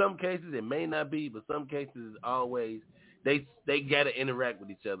 some cases it may not be, but some cases always they got to interact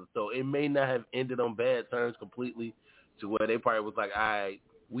with each other. So it may not have ended on bad terms completely to where they probably was like, all right,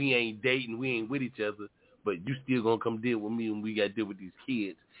 we ain't dating, we ain't with each other, but you still going to come deal with me when we got to deal with these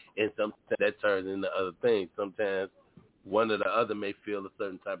kids. And sometimes that turns into other things. Sometimes one or the other may feel a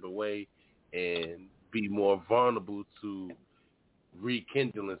certain type of way and be more vulnerable to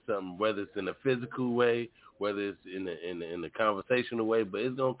rekindling something, whether it's in a physical way, whether it's in a conversational way, but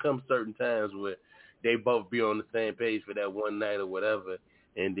it's going to come certain times where they both be on the same page for that one night or whatever,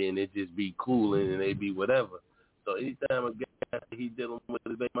 and then it just be cooling and they be whatever. So anytime a guy he dealing with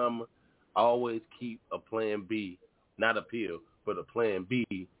his baby mama, always keep a plan B, not a pill, but a plan B,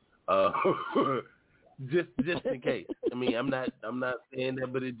 just in case. I mean, I'm not saying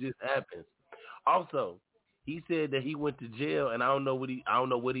that, but it just happens. Also, he said that he went to jail, and I don't know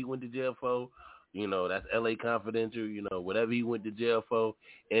what he went to jail for. You know, that's LA Confidential. You know, whatever he went to jail for.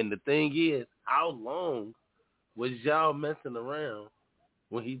 And the thing is, how long was y'all messing around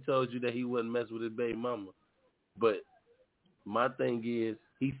when he told you that he wasn't messing with his baby mama? But my thing is,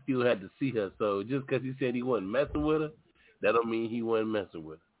 he still had to see her. So just because he said he wasn't messing with her, that don't mean he wasn't messing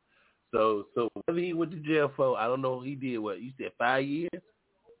with her. So whatever he went to jail for, I don't know. He did what? You said 5 years?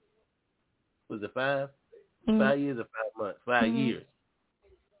 Was it 5? Mm-hmm. 5 years or 5 months? 5 mm-hmm. years.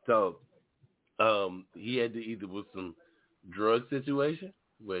 So he had to either with some drug situation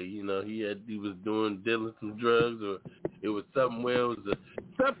where, you know, he was dealing some drugs, or it was something where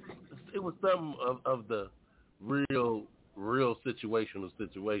it was something of the real situational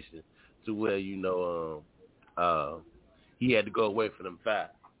situation to where, you know, he had to go away for them 5.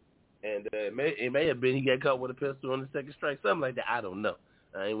 And it may have been he got caught with a pistol on the second strike, something like that. I don't know.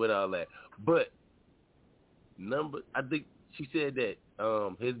 I ain't with all that. But I think she said that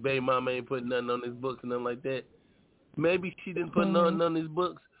his baby mama ain't putting nothing on his books and nothing like that. Maybe she didn't put nothing on his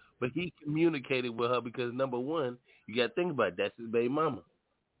books, but he communicated with her because, number one, you got to think about it, that's his baby mama.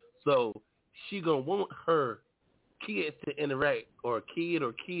 So she going to want her kids to interact, or a kid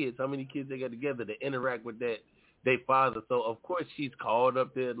or kids, how many kids they got together, to interact with their father. So, of course, she's called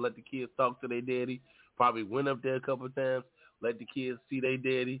up there to let the kids talk to their daddy, probably went up there a couple of times, let the kids see their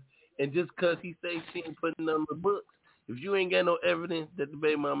daddy. And just because he say she ain't putting on the books, If you ain't got no evidence that the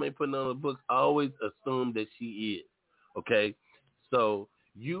baby mama ain't putting on the books, always assume that she is. Okay? So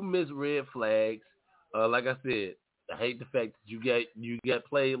you misread flags. Like I said, I hate the fact that you got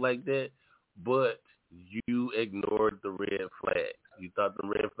played like that, but you ignored the red flags. You thought the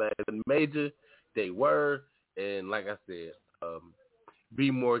red flags were major. They were. And like I said, be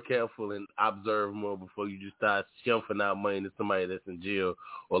more careful and observe more before you just start shelfing out money to somebody that's in jail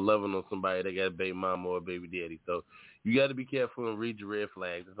or loving on somebody that got a baby mama or a baby daddy. So you got to be careful and read your red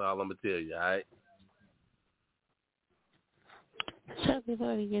flags. That's all I'm going to tell you, all right? So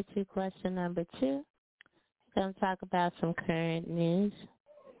before we get to question number 2, we're going to talk about some current news.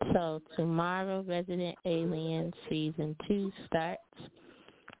 So tomorrow, Resident Alien Season 2 starts.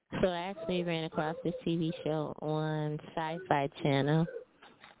 So I actually ran across this TV show on Sci-Fi Channel.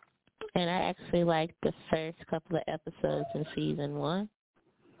 And I actually liked the first couple of episodes in Season 1.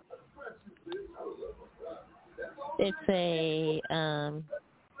 It's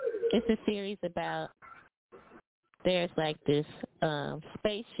a series about there's like this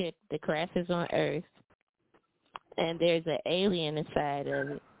spaceship that crashes on Earth, and there's an alien inside of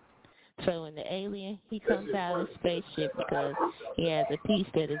it. So when the alien, he comes out of the spaceship because he has a piece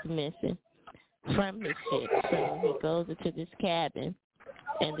that is missing from his ship. So he goes into this cabin,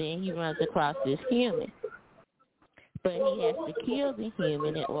 and then he runs across this human. But he has to kill the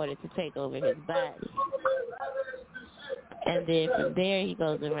human in order to take over his body. And then from there, he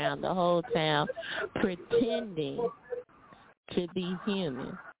goes around the whole town pretending to be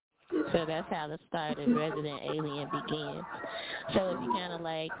human. So that's how the start of Resident Alien begins. So if you kind of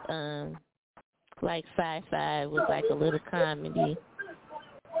like sci-fi with like a little comedy,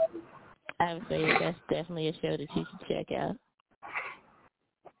 I would say that's definitely a show that you should check out.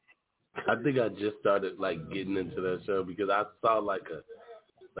 I think I just started like getting into that show because I saw like a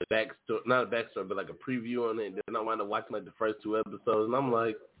backstory, not a backstory, but like a preview on it. And then I wound up watching like the first 2 episodes, and I'm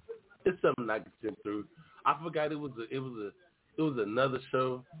like, it's something I can sit through. I forgot it was another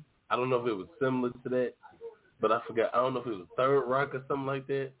show. I don't know if it was similar to that, but I forgot. I don't know if it was Third Rock or something like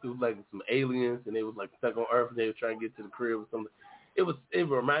that. It was like some aliens, and they was like stuck on Earth, and they were trying to get to the crib or something. It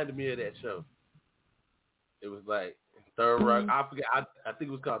reminded me of that show. It was like Third Rock. I forget. I think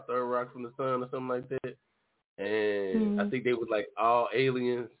it was called Third Rock from the Sun or something like that. And I think they was like all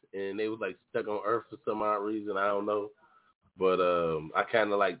aliens, and they was like stuck on Earth for some odd reason. I don't know, but I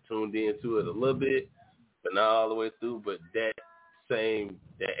kind of like tuned into it a little bit, but not all the way through. But that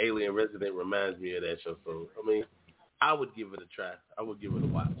Alien Resident reminds me of that show. So I mean, I would give it a try. I would give it a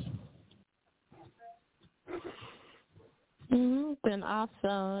watch. Then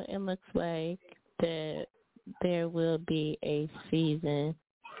also, it looks like that there will be a season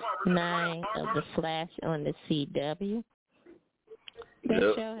 9 of The Flash on the CW.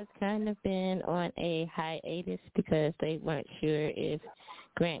 That show has kind of been on a hiatus because they weren't sure if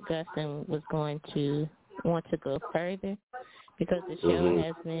Grant Gustin was going to want to go further, because the show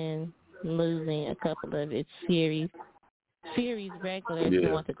has been losing a couple of its series regulars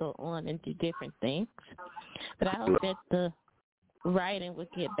who want to go on and do different things. But I hope that the writing would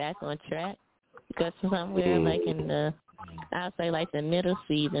get back on track, because somewhere like in the, I'll say like the middle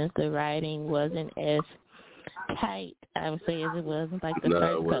seasons, the writing wasn't as tight, I would say, as it was like the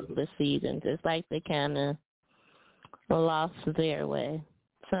first couple of seasons. It's like they kind of lost their way.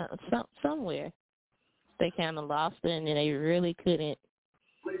 Somewhere they kind of lost it, and then they really couldn't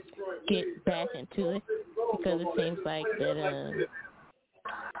get back into it, because it seems like that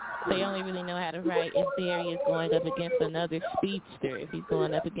they only really know how to write if Barry is going up against another speedster. If he's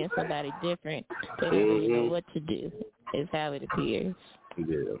going up against somebody different, they don't really know what to do, is how it appears.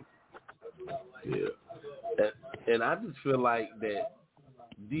 Yeah. And I just feel like that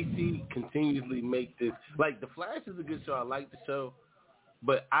DC continuously make this, like The Flash is a good show. I like the show,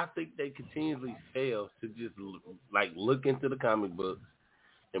 but I think they continuously fail to just like look into the comic books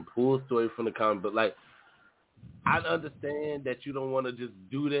and pull a story from the comic book. Like, I understand that you don't want to just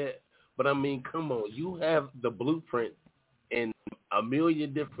do that, but I mean, come on, you have the blueprint in a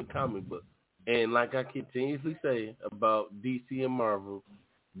million different comic books. And like I continuously say about DC and Marvel,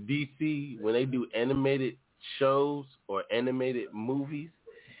 DC, when they do animated shows or animated movies,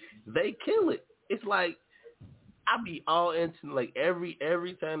 they kill it. It's like, I be all into, like, every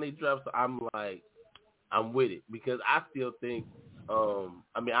time they drop, so I'm like, I'm with it, because I still think,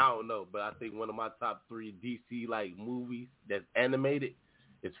 I mean, I don't know, but I think one of my top 3 DC like movies that's animated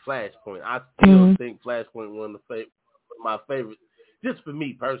is Flashpoint. I still think Flashpoint one of my favorites, just for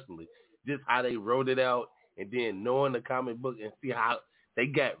me personally. Just how they wrote it out, and then knowing the comic book and see how they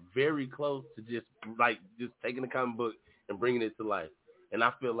got very close to just taking the comic book and bringing it to life. And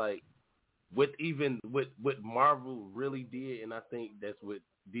I feel like what Marvel really did, and I think that's what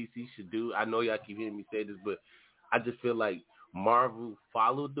DC should do. I know y'all keep hearing me say this, but I just feel like Marvel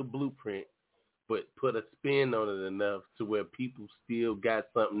followed the blueprint, but put a spin on it enough to where people still got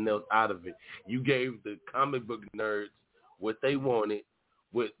something else out of it. You gave the comic book nerds what they wanted,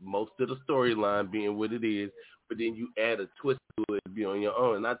 with most of the storyline being what it is, but then you add a twist to it to be on your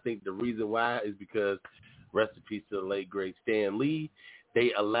own. And I think the reason why is because, rest in peace to the late, great Stan Lee,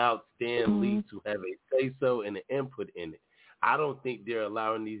 they allowed Stan Lee to have a say-so and an input in it. I don't think they're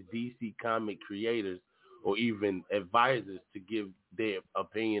allowing these DC comic creators or even advisors to give their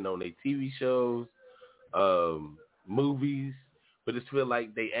opinion on their TV shows, movies, but it's feel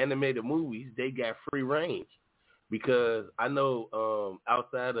like they animated movies, they got free range. Because I know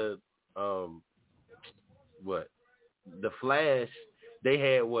outside of The Flash, they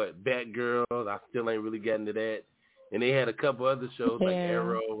had Batgirl. I still ain't really gotten to that, and they had a couple other shows like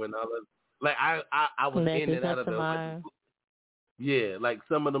Arrow and all that. Like I was in and out of those. Yeah, like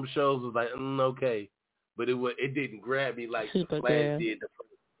some of them shows was like okay, but it didn't grab me like The Flash did.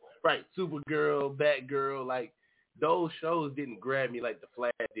 Right, Supergirl, Batgirl, like those shows didn't grab me like The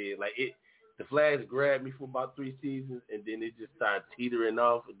Flash did. Like The Flash grabbed me for about 3 seasons, and then it just started teetering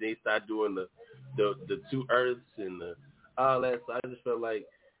off, and they started doing the two Earths and all that. So I just felt like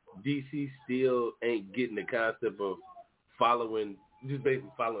DC still ain't getting the concept of basically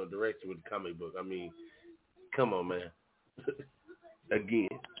following direction with the comic book. I mean, come on, man. Again.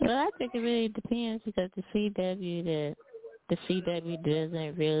 Well, I think it really depends because the CW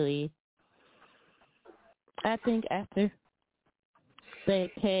doesn't really. I think after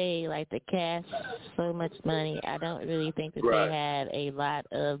they pay like the cast so much money, I don't really think that they have a lot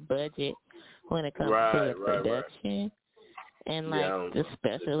of budget when it comes to the production and like the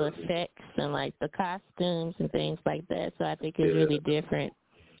special effects and like the costumes and things like that. So I think it's really different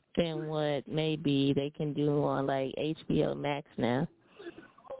than what maybe they can do on like HBO Max now.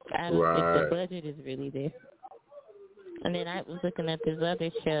 I don't think the budget is really there. And then I was looking at this other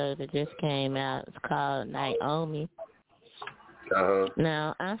show that just came out. It's called Naomi.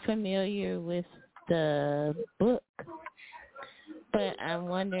 Now, I'm familiar with the book, but I'm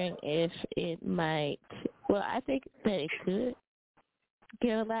wondering if it might, I think that it could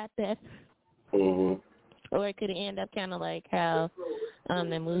get a lot better. Or it could end up kind of like how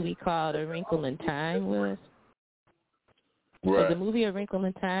the movie called A Wrinkle in Time was. So the movie A Wrinkle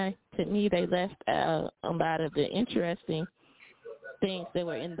in Time, to me, they left out a lot of the interesting things that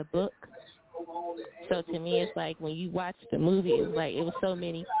were in the book. So to me, it's like when you watch the movie, it's like it was so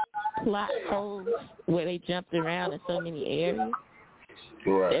many plot holes where they jumped around in so many areas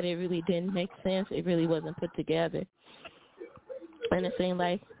that it really didn't make sense. It really wasn't put together. And it seemed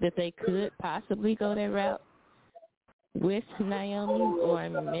like that they could possibly go that route with Naomi, or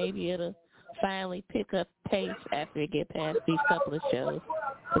maybe it'll finally pick up pace after it get past these couple of shows.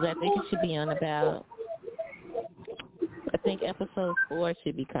 Because I think it should be on about, I think episode 4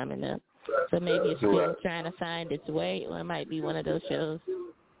 should be coming up. So maybe it's still trying to find its way, or it might be one of those shows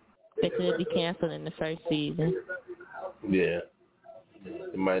that could be canceled in the first season. Yeah.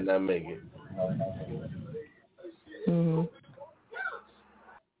 It might not make it. And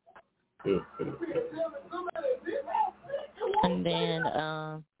then,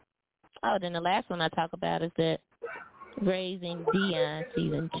 then the last one I talk about is that Raising Dion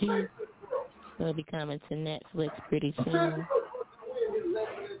season 2 will be coming to Netflix pretty soon.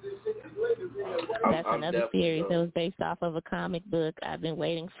 That's another series that was based off of a comic book. I've been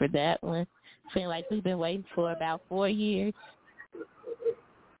waiting for that one. Feel like we've been waiting for about 4 years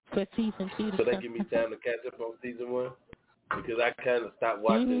for season 2 to So that give me time to catch up on season 1? Because I kind of stopped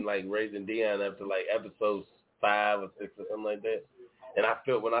watching like Raising Dion after like episodes 5 or 6 or something like that. And I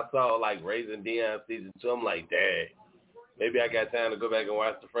felt when I saw like Raising Dion season 2, I'm like, dang, maybe I got time to go back and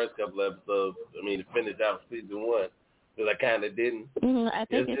watch the first couple of episodes. I mean, to finish out season 1, because I kind of didn't. I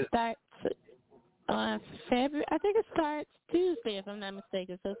think it starts on February. I think it starts Tuesday, if I'm not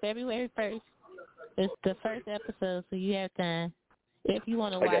mistaken. So February 1st is the first episode, so you have time if you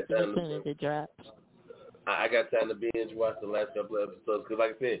want to watch it as soon as it drops. I got time to binge watch the last couple of episodes because,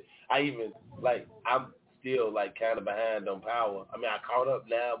 like I said, I'm still like kind of behind on Power. I mean, I caught up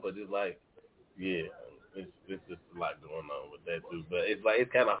now, but it's like, it's just a lot going on with that too. But it's like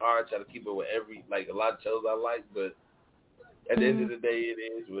it's kind of hard trying to keep it with a lot of shows I like. But at the end of the day, it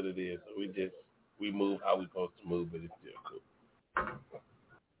is what it is. So we move how we supposed to move, but it's still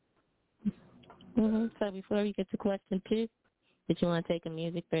cool. So before we get to question 2, did you want to take a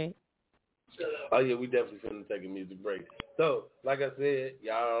music break? Oh, yeah, we definitely finna take a music break. So, like I said,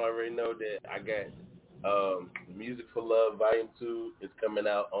 y'all already know that I got The Music for Love Volume 2 is coming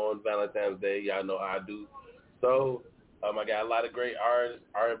out on Valentine's Day. Y'all know how I do. So, I got a lot of great artists,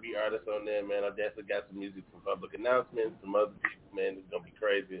 R&B artists on there, man. I definitely got some music from Public Announcements, some other people, man. It's going to be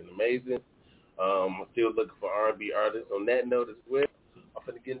crazy and amazing. I'm still looking for R&B artists on that note as well. I'm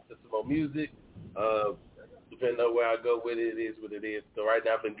going to get into some more music. Depending on where I go with it, it is what it is. So right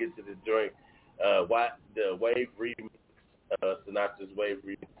now I'm going to get to the joint, the Wave Remix, Sinatra's Wave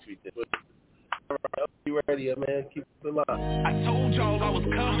Remix. You ready, man? Keep it alive. I told y'all I was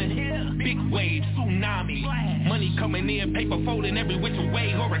coming here. Big wave, tsunami. Money coming in, paper folding every which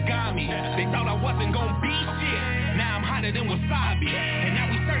way, origami. They thought I wasn't gonna be shit. Now I'm hotter than wasabi. And now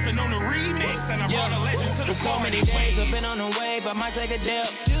we surfing on the remix. And I brought a legend to the so many days I've been on the wave, I might take a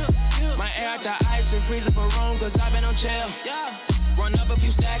dip. My air out the ice and freeze up a room, cause I've been on chill. Run up a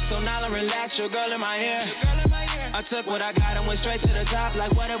few stacks, so now I relax, your girl in my ear. I took what I got and went straight to the top,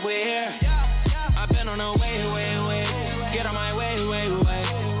 like what if we're here? I've been on the way, get on my way.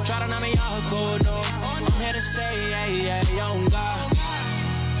 Try to knock me off, cold, no. I'm here to stay, young God.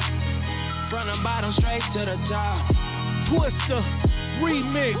 From the bottom straight to the top. Twister,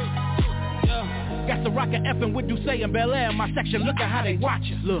 remix. Got the rocket effing with Duce and Bel Air in my section. Look at how they watch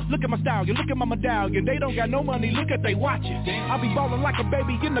us. Look at my stallion, look at my medallion. They don't got no money, look at they watches. I be ballin' like a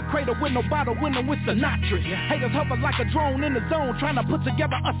baby in the cradle with no bottle, winning with Sinatra. Haters hover like a drone in the zone, trying to put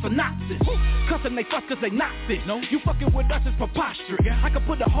together a synopsis. Cussing they fuss cause they not fit. No, you fucking with us is preposterous. I could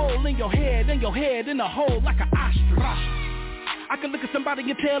put a hole in your head in a hole like an ostrich. I can look at somebody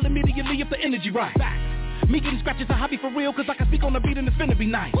and tell immediately if the energy right. Me getting scratches a hobby for real, cause I can speak on the beat and it's finna be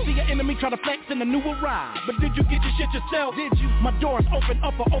nice. See your enemy try to flex in a new arrive, but did you get your shit yourself? Did you? My door's open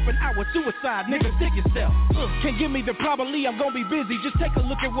up for open hour suicide, nigga stick yourself. Can't give me the probably, I'm gonna be busy, just take a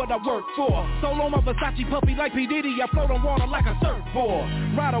look at what I work for. Solo my Versace puppy like P. Diddy, I float on water like a surfboard.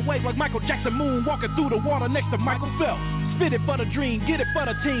 Ride away like Michael Jackson moon, walking through the water next to Michael Phelps. Spit it for the dream, get it for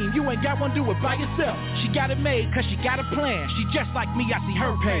the team, you ain't got one, do it by yourself. She got it made cause she got a plan, she just like me, I see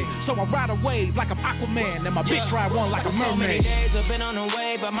her pain. So I ride a wave like I'm Aquaman, and my bitch ride one like a mermaid. So many days I've been on the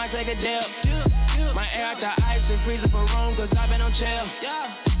wave, I might take a dip. My air out the ice and freeze up a room, cause I've been on chill.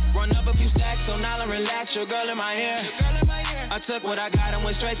 Run up a few stacks, so now I relax, your girl in my ear. I took what I got and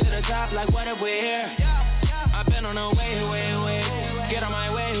went straight to the top, like what if we're here? I've been on the way, get on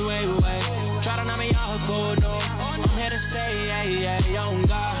my way. Try to knock me off, cold, no. I'm here to stay, young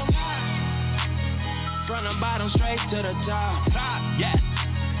God. From the bottom straight to the top.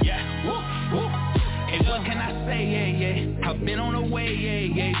 Yeah, woo. And what can I say, I've been on the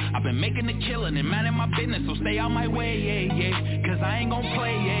way, I've been making the killing and minding my business, so stay out my way, cause I ain't gon'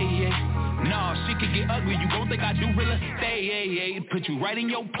 play, Nah, shit could get ugly, you gon' think I do real estate, Put you right in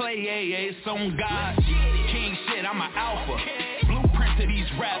your play, it's on God. King shit, I'm an alpha. Blueprint to these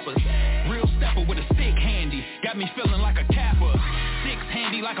rappers. Real stepper with a stick handy. Got me feeling like a capper. Six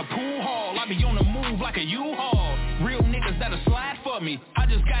handy like a pool hall. I be on the move like a U-Haul. Real niggas that'll slide for me. I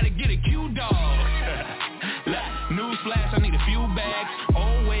just gotta get a Q-Dog. Newsflash, I need a few bags.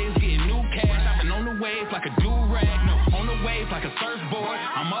 Always getting new cash. I've been on the wave like a do-rag. No, on the wave like a surfboard.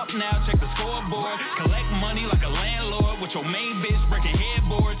 I'm up now, check the scoreboard. Collect money like a landlord with your main bitch breaking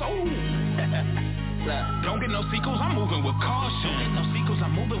headboards. Ooh. Don't get no sequels, I'm moving with caution.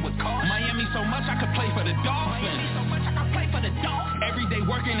 Miami so much I could play for the Dolphins. Every day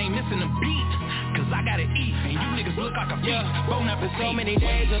working ain't missing a beat, cause I gotta eat, and you niggas look like a beast. Bone up and so many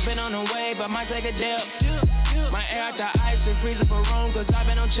days I've been on the wave, I might take a dip. My air out the ice and freeze up a room, cause I've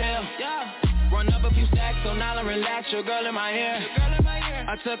been on chill. Run up a few stacks, so now I relax, your girl in my ear.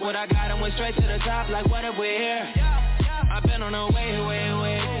 I took what I got and went straight to the top, like what if we're here? I've been on the way,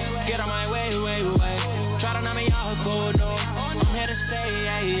 get on my way. Try to knock me off, cold, no. I'm here to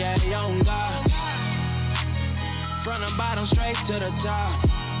stay, young God. From the bottom straight to the top.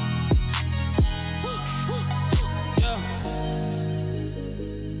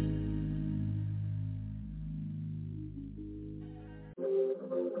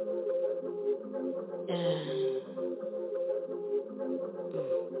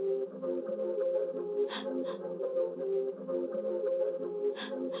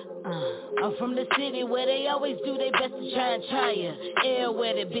 I'm from the city where they always do their best to try and try ya.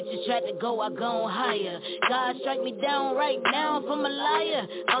 Everywhere the bitches try to go, I go higher. God strike me down right now if I'm a liar.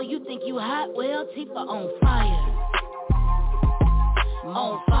 Oh, you think you hot? Well, Tifa on fire.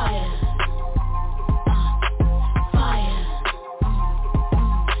 On fire. Fire.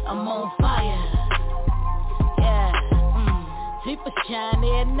 I'm on fire. Yeah. Tifa shine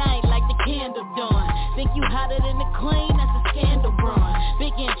every night like the candle dawn. Think you hotter than the queen? That's a scandal brewing.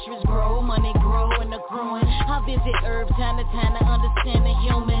 Big interest grow, money grow and the growing. I visit Herb time to time to understand the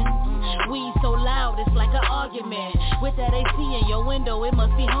human. We so loud it's like an argument. With that AC in your window, it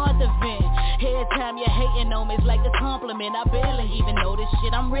must be hard to vent. Every time you're hating on me, it's like a compliment. I barely even know this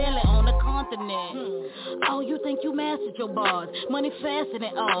shit, I'm really on the continent. Oh, you think you mastered your bars? Money faster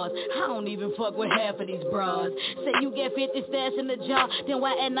than ours. I don't even fuck with half of these bras. Say you get 50 stash in the jar, then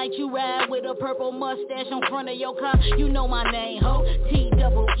why at night you ride with a purple mustache on front of your car? You know my name, ho.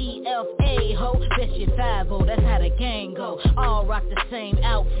 T-double-E-F-A, ho. That shit 5-0, that's how the gang go. All rock the same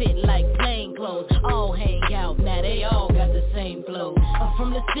outfit like plain clothes. All hang out, now they all got the same flow. I'm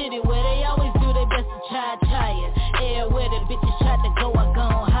from the city where they always do their best to try it. Everywhere the bitches try to go, I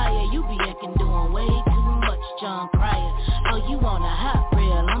gone higher. You be acting doing way too much, John Cryer. Oh, you on a hot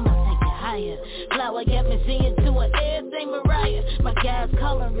reel, I'ma take it higher. Flower got me singing to her, everything Mariah. My guys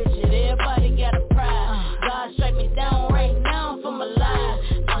calling Richard, everybody got a pride. God strike me down right now for my life.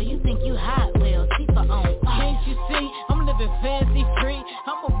 Oh, you think you hot, well, keep her on fire. Can't you see, I'm living fancy free.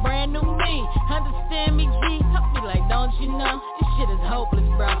 I'm a brand new me, understand me, G? I be like, don't you know, this shit is hopeless,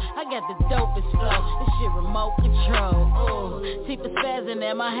 bro. I got the dopest flow, this shit remote control. Ooh, keep the spazzing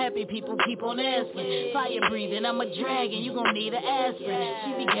there, my happy people keep on asking. Fire breathing, I'm a dragon, you gon' need an aspirin.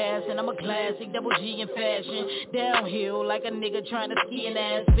 She be gassing, I'm a classic, double G in fashion. Downhill like a nigga trying to ski in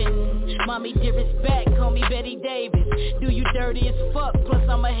Aspen. Mommy dearest back, call me Betty Davis. Do you dirty as fuck, plus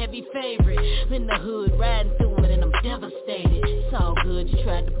I'm a heavy favorite. In the hood, riding through it and I'm devastated. It's all good, you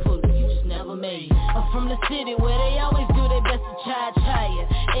tried to pull it, you just never made it. I'm from the city where they always do their best to try it.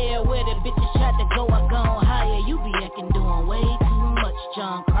 Everywhere the bitches try to go, I gone higher. You be acting doing way too much,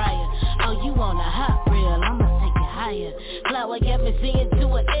 John Cryer. Oh, you on a hot reel, I'ma take it higher. Flower got me singing to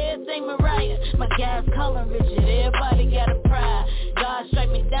her, everything Mariah. My guys calling Richard, everybody got a pride. God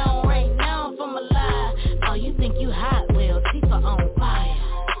strike me down right now for my life. Oh, you think you hot, well, keep her on fire.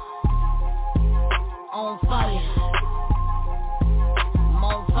 On fire. I'm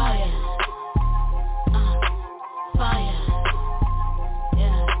on fire. Fire.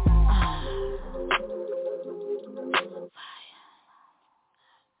 Yeah.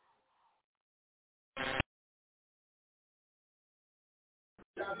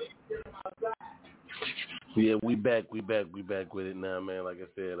 Yeah, we back with it now, man. Like I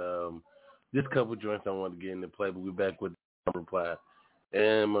said, just a couple joints I wanted to get into play, but we back with the reply.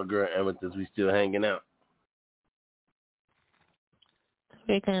 And my girl Amethyst, we still hanging out.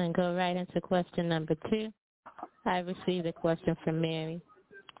 We're going to go right into question number 2. I received a question from Mary.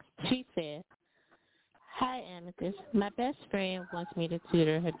 She said, "Hi, Amethyst. My best friend wants me to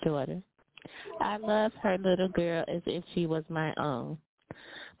tutor her daughter. I love her little girl as if she was my own.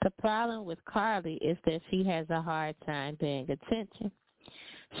 The problem with Carly is that she has a hard time paying attention.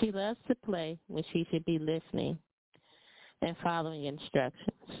 She loves to play when she should be listening and following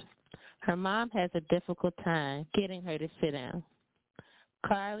instructions. Her mom has a difficult time getting her to sit down.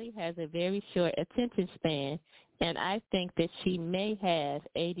 Carly has a very short attention span, and I think that she may have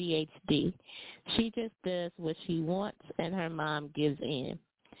ADHD. She just does what she wants, and her mom gives in.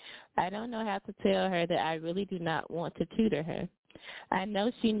 I don't know how to tell her that I really do not want to tutor her. I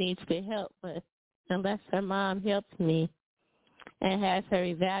know she needs the help, but unless her mom helps me and has her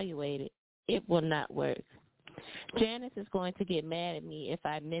evaluated, it will not work. Janice is going to get mad at me if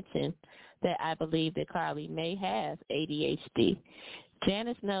I mention that I believe that Carly may have ADHD.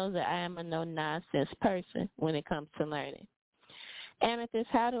 Janice knows that I am a no-nonsense person when it comes to learning. Amethyst,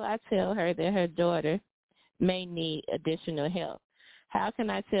 how do I tell her that her daughter may need additional help? How can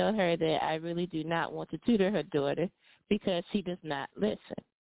I tell her that I really do not want to tutor her daughter because she does not listen?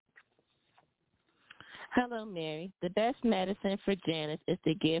 Hello, Mary. The best medicine for Janice is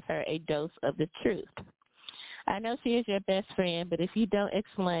to give her a dose of the truth. I know she is your best friend, but if you don't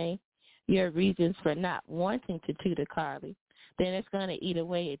explain your reasons for not wanting to tutor Carly, then it's going to eat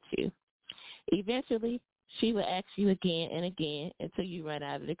away at you. Eventually, she will ask you again and again until you run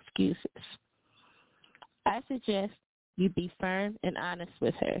out of excuses. I suggest you be firm and honest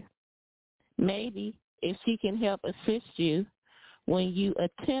with her. Maybe if she can help assist you when you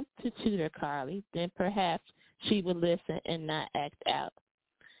attempt to tutor Carly, then perhaps she will listen and not act out.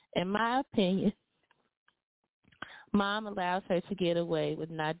 In my opinion, Mom allows her to get away with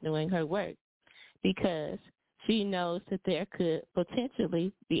not doing her work because she knows that there could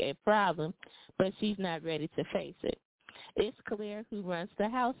potentially be a problem, but she's not ready to face it. It's clear who runs the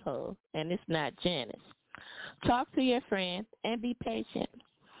household, and it's not Janice. Talk to your friend and be patient.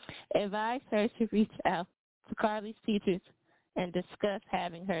 Advise her to reach out to Carly's teachers and discuss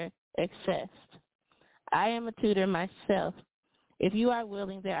having her assessed. I am a tutor myself. If you are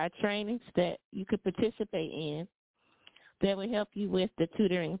willing, there are trainings that you could participate in that will help you with the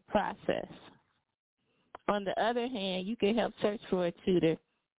tutoring process. On the other hand, you can help search for a tutor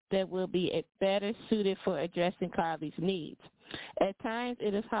that will be better suited for addressing Carly's needs. At times,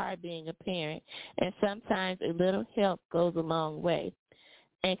 it is hard being a parent, and sometimes a little help goes a long way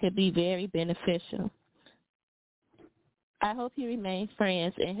and could be very beneficial. I hope you remain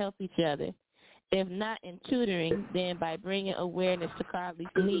friends and help each other. If not in tutoring, then by bringing awareness to Carly's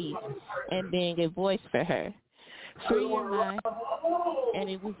needs and being a voice for her. Free your mind, and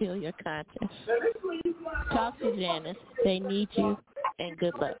it will heal your conscience. Talk to Janice. They need you, and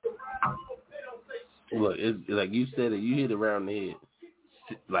good luck. Look, it's like you said it. You hit around the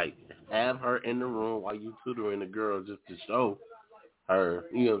head. Like, have her in the room while you tutoring the girl just to show her,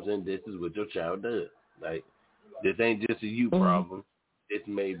 you know what I'm saying, this is what your child does. Like, this ain't just a you problem. This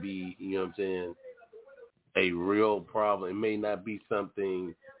may be, you know what I'm saying, a real problem. It may not be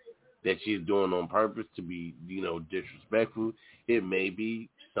something that she's doing on purpose to be, you know, disrespectful. It may be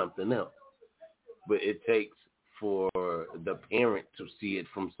something else. But it takes for the parent to see it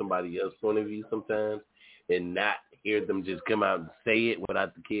from somebody else's point of view sometimes and not hear them just come out and say it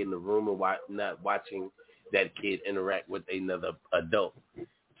without the kid in the room or not watching that kid interact with another adult,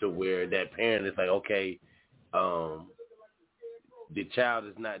 to where that parent is like, okay, the child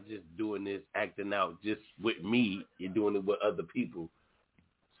is not just doing this, acting out just with me. You're doing it with other people.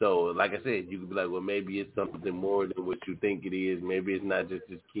 So, like I said, you could be like, well, maybe it's something more than what you think it is. Maybe it's not just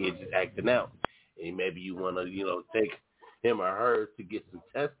this kid just acting out. And maybe you want to, you know, take him or her to get some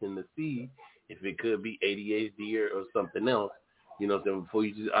testing to see if it could be ADHD or something else, you know, so before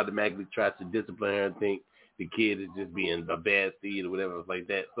you just automatically try to discipline her and think the kid is just being a bad seed or whatever like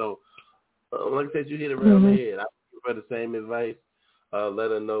that. So, like I said, you hit it around the head. I give her the same advice.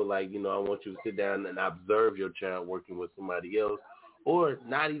 Let her know, like, you know, I want you to sit down and observe your child working with somebody else, or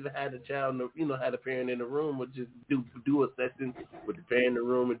not even have the child, you know, have the parent in the room, or just do a session with the parent in the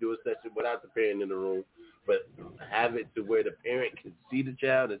room and do a session without the parent in the room. But have it to where the parent can see the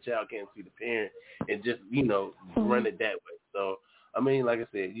child can't see the parent, and just, you know, run it that way. So, I mean, like I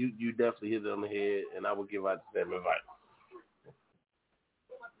said, you definitely hit it on the head, and I would give out the same advice.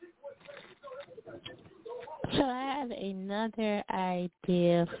 So I have another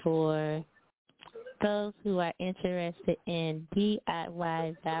idea for those who are interested in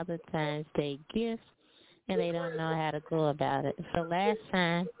DIY Valentine's Day gifts and they don't know how to go about it. So last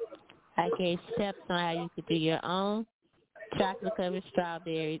time I gave steps on how you could do your own chocolate-covered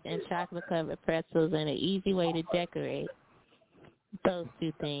strawberries and chocolate-covered pretzels and an easy way to decorate those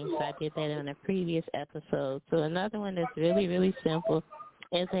two things. So I did that on a previous episode. So another one that's really, really simple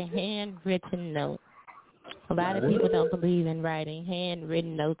is a handwritten note. A lot of people don't believe in writing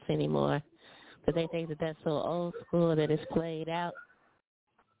handwritten notes anymore, but they think that that's so old school that it's played out.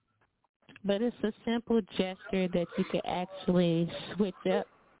 But it's a simple gesture that you can actually switch up.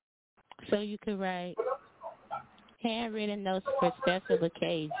 So you can write handwritten notes for special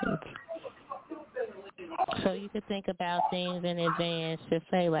occasions. So you could think about things in advance to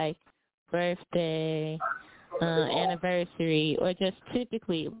say, like, birthday, anniversary, or just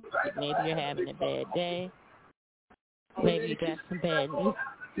typically, maybe you're having a bad day. Maybe you got some bad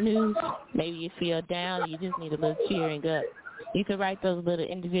news. Maybe you feel down and you just need a little cheering up. You could write those little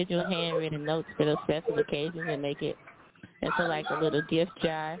individual handwritten notes for those special occasions and make it into like a little gift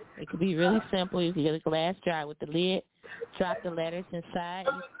jar. It could be really simple. You could get a glass jar with the lid, drop the letters inside.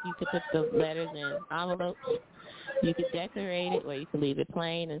 You could put the letters in envelopes. You could decorate it, or you could leave it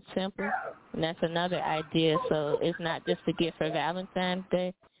plain and simple. And that's another idea. So it's not just a gift for Valentine's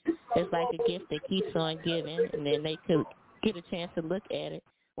Day. It's like a gift that keeps on giving, and then they could get a chance to look at it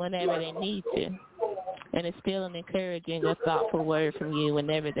whenever they need to. And it's still an encouraging or thoughtful word from you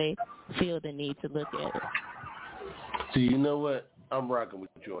whenever they feel the need to look at it. So you know what? I'm rocking with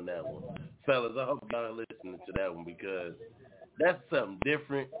you on that one. Fellas, I hope y'all are listening to that one, because that's something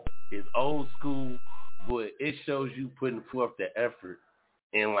different. It's old school, but it shows you putting forth the effort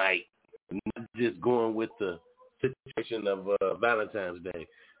and, like, not just going with the situation of Valentine's Day.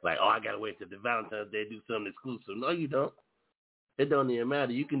 Like, oh, I got to wait till the Valentine's Day to do something exclusive. No, you don't. It don't even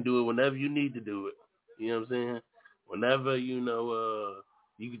matter. You can do it whenever you need to do it. You know what I'm saying? Whenever, you know,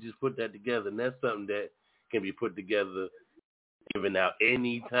 you can just put that together. And that's something that can be put together, given out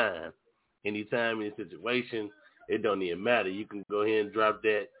anytime. Anytime, any situation, it don't even matter. You can go ahead and drop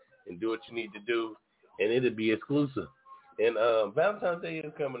that and do what you need to do, and it'll be exclusive. And Valentine's Day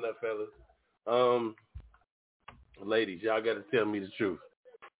is coming up, fellas. Ladies, y'all got to tell me the truth.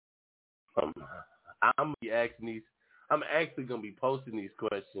 I'm actually gonna be posting these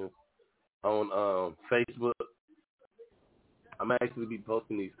questions on Facebook. I'm actually be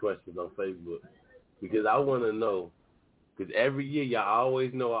posting these questions on Facebook because I want to know. Because every year, y'all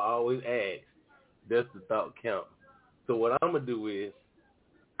always know I always ask, does the thought count? So what I'm gonna do is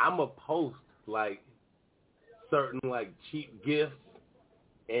I'ma post like certain like cheap gifts,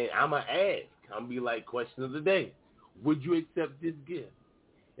 and I'ma ask. I'm be like, question of the day: would you accept this gift?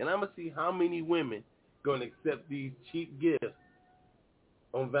 And I'ma see how many women gonna accept these cheap gifts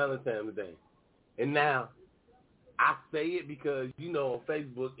on Valentine's Day. And now I say it because on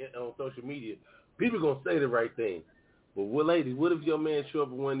Facebook and on social media, people gonna say the right thing. But ladies, what if your man show up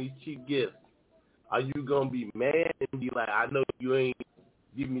with one of these cheap gifts? Are you gonna be mad and be like, I know you ain't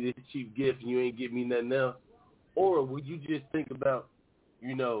give me this cheap gift and you ain't give me nothing else? Or would you just think about,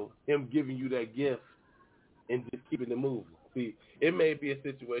 him giving you that gift and just keeping it moving? See, it may be a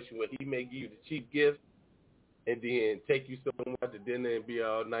situation where he may give you the cheap gift and then take you somewhere out to dinner and be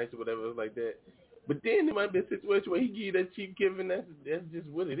all nice or whatever like that. But then there might be a situation where he give you that cheap gift and that's just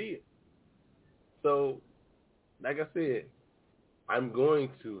what it is. So, like I said, I'm going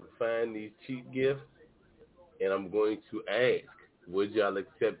to find these cheap gifts and I'm going to ask, would y'all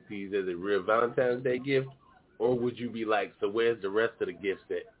accept these as a real Valentine's Day gift? Or would you be like, so where's the rest of the gift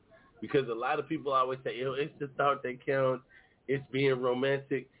set? Because a lot of people always say, it's the thought that counts. It's being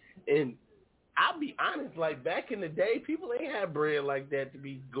romantic. And I'll be honest, like back in the day, people ain't had bread like that to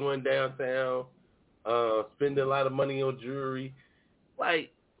be going downtown, spending a lot of money on jewelry.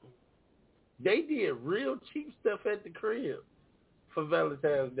 Like, they did real cheap stuff at the crib for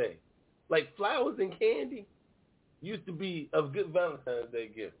Valentine's Day. Like flowers and candy used to be a good Valentine's Day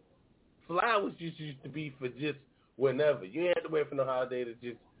gift. Flowers just used to be for just whenever. You ain't had to wait for no holiday to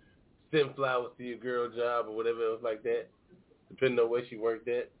just send flowers to your girl job or whatever else like that, depending on where she worked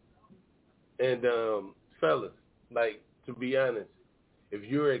at. And fellas, like, to be honest, if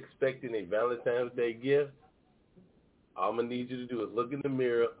you're expecting a Valentine's Day gift, all I'm going to need you to do is look in the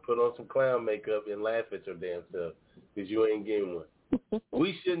mirror, put on some clown makeup, and laugh at your damn self because you ain't getting one.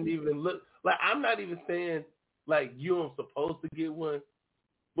 We shouldn't even look. Like, I'm not even saying, like, you aren't supposed to get one,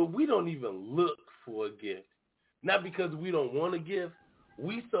 but we don't even look for a gift. Not because we don't want a gift.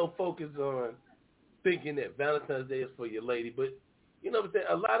 We so focused on thinking that Valentine's Day is for your lady. But, you know what I'm saying?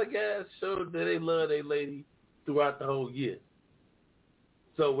 A lot of guys show that they love their lady throughout the whole year.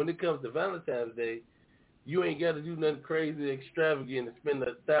 So when it comes to Valentine's Day, you ain't got to do nothing crazy, extravagant, and spend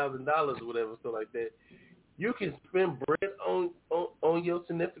 $1,000 or whatever, so like that. You can spend bread on your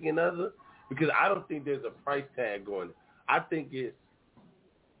significant other because I don't think there's a price tag on it. I think it's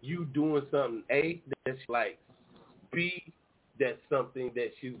you doing something, A, that she likes, B, that's something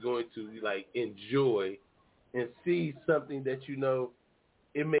that she's going to, like, enjoy, and C, something that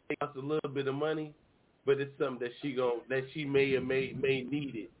it may cost a little bit of money, but it's something that she may or may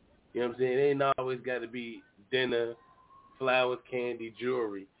need it. You know what I'm saying? It ain't always got to be dinner, flowers, candy,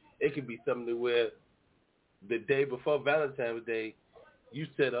 jewelry. It could be something where the day before Valentine's Day, you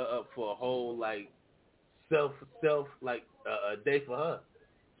set her up for a whole, like, self, like, a day for her.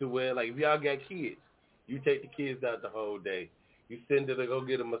 To where, like, if y'all got kids, you take the kids out the whole day. You send her to go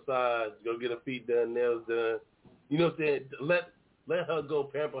get a massage, go get her feet done, nails done. You know what I'm saying? Let her go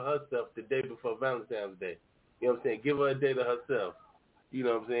pamper herself the day before Valentine's Day. You know what I'm saying? Give her a day to herself. You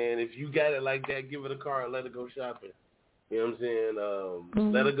know what I'm saying? If you got it like that, give her the car and let her go shopping. You know what I'm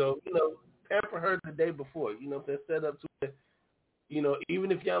saying? Let her go, pamper her the day before. You know what I'm saying? Set up to it.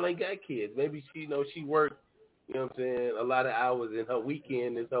 Even if y'all ain't got kids, maybe she worked, you know what I'm saying, a lot of hours in her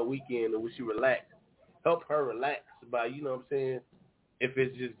weekend is her weekend and when she relax. Help her relax by, you know what I'm saying, if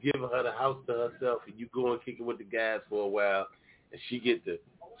it's just giving her the house to herself and you go and kick it with the guys for a while and she get to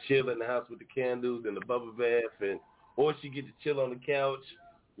chill in the house with the candles and the bubble bath or she get to chill on the couch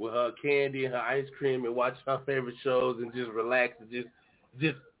with her candy and her ice cream and watch her favorite shows and just relax and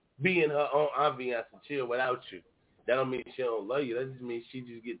just be in her own ambiance and chill without you. That don't mean she don't love you. That just means she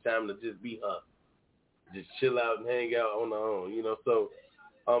just get time to just be her. Just chill out and hang out on her own, So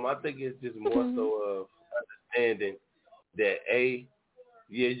I think it's just more so of understanding that, A,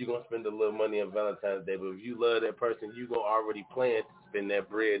 yeah, you're going to spend a little money on Valentine's Day, but if you love that person, you're going to already plan to spend that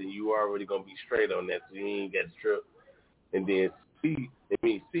bread and you already going to be straight on that so you ain't got to trip. And then C,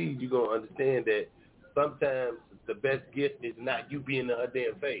 you're going to understand that sometimes the best gift is not you being in her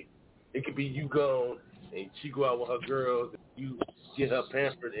damn face. It could be you gone and she go out with her girls and you get her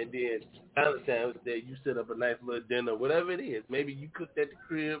pampered and then Valentine's Day you set up a nice little dinner, whatever it is. Maybe you cooked at the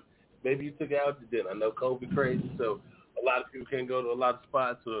crib, maybe you took her out to dinner. I know COVID crazy, so a lot of people can't go to a lot of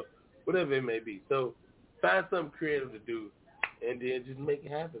spots or whatever it may be. So find something creative to do and then just make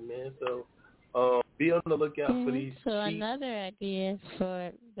it happen, man. So be on the lookout for these So another idea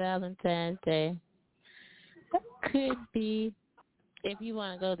for Valentine's Day could be, if you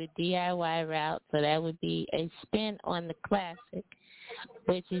want to go the DIY route, so that would be a spin on the classic,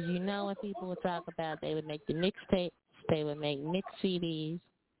 which is, what people would talk about. They would make the mixtapes, they would make mix CDs,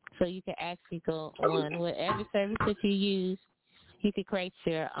 So you can actually go on whatever service that you use. You could create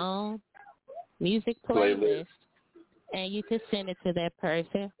your own music playlist, and you could send it to that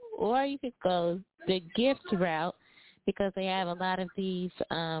person. Or you could go the gift route, because they have a lot of these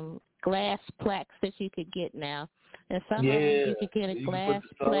glass plaques that you could get now. And some of them you could get a glass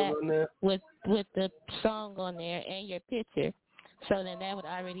plaque with the song on there and your picture. So then that would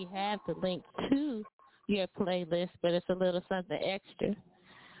already have the link to your playlist, but it's a little something extra.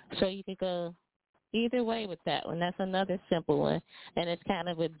 So you could go either way with that one. That's another simple one. And it's kind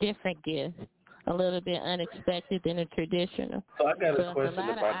of a different gift, a little bit unexpected than a traditional. So I got a question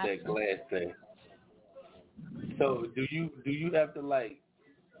about that glass thing. So do you have to, like,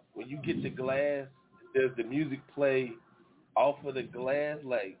 when you get the glass, does the music play off of the glass,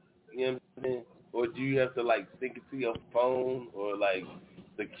 like, you know what I'm saying? Or do you have to, like, sync it to your phone or, like,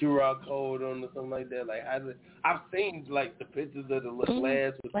 the QR code on or something like that? Like, how does it, I've seen, like, the pictures of the little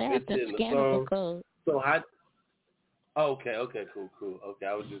glass with the picture and the song. Code. So how? Okay, cool. Okay,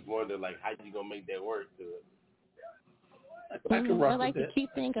 I was just wondering, like, how you gonna make that work to it? I can rock with that. The key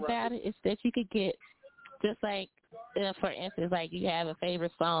thing about it is that you could get, just like, for instance, like you have a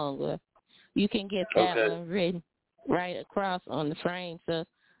favorite song, or you can get that one written right across on the frame, so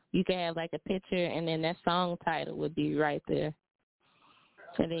you can have like a picture, and then that song title would be right there.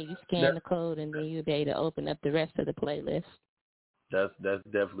 So then you scan the code, and then you'll be able to open up the rest of the playlist. That's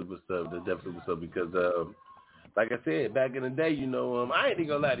definitely what's up. Because like I said, back in the day, you know, I ain't even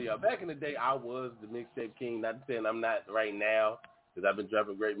gonna lie to y'all. Back in the day, I was the mixtape king. Not saying I'm not right now, because I've been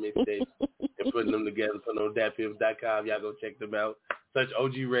dropping great mixtapes and putting them together. Put them on datpiff.com. Y'all go check them out. Search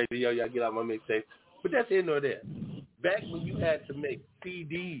OG Radio. Y'all get out my mixtape. But that's here nor there. Back when you had to make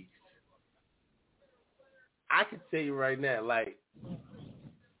CDs, I can tell you right now, like,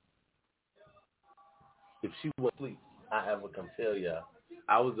 if she was asleep, I have to come tell y'all,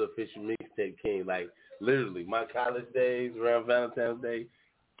 I was the official mixtape king. Like, literally, my college days, around Valentine's Day,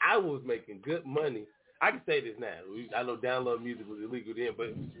 I was making good money. I can say this now. I know download music was illegal then,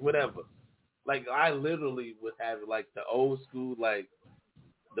 but whatever. Like, I literally would have, like, the old school, like,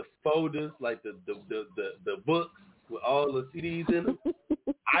 the folders, like the books with all the CDs in them.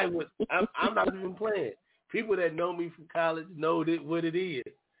 I'm not even playing. People that know me from college know what it is.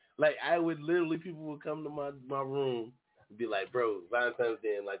 Like, I would literally, people would come to my room and be like, bro, Valentine's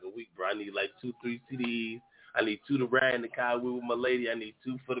Day in like a week, bro. I need like 2-3 CDs. I need 2 to ride in the car with my lady. I need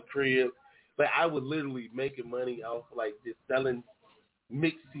 2 for the crib. But I was literally making money off, like, just selling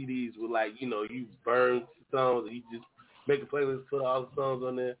mixed CDs with, like, you know, you burn songs and you just make a playlist, put all the songs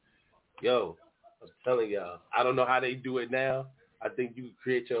on there. Yo, I'm telling y'all, I don't know how they do it now. I think you can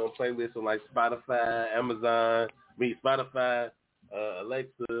create your own playlist on, like, Spotify, Spotify,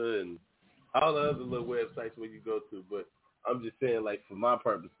 Alexa, and all the other little websites where you go to. But I'm just saying, like, for my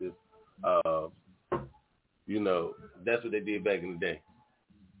purposes, you know, that's what they did back in the day.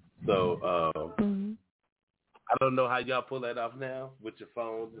 So I don't know how y'all pull that off now with your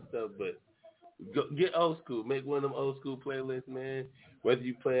phones and stuff, but get old school. Make one of them old school playlists, man. Whether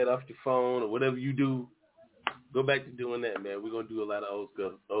you play it off your phone or whatever you do, go back to doing that, man. We're going to do a lot of old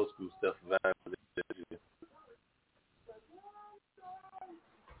school stuff.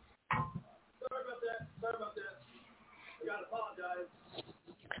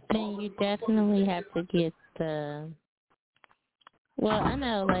 Then you definitely have to get the, well, I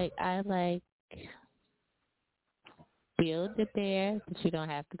know, like, I like Build-A-Bear, but you don't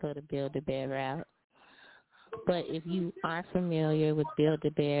have to go the Build-A-Bear route. But if you aren't familiar with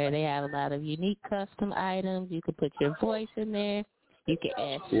Build-A-Bear, they have a lot of unique custom items. You can put your voice in there. You can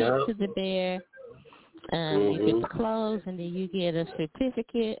add shit to the bear. You get the clothes, and then you get a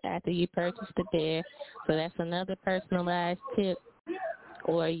certificate after you purchase the bear. So that's another personalized tip.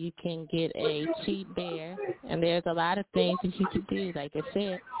 Or you can get a cheap bear. And there's a lot of things that you can do, like I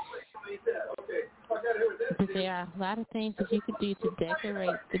said. But there are a lot of things that you could do to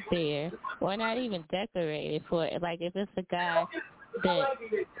decorate the bear, or not even decorate it for, like, if it's a guy that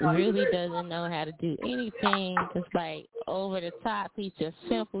really doesn't know how to do anything, just like over the top, he's just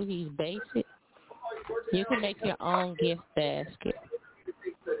simple, he's basic, you can make your own gift basket.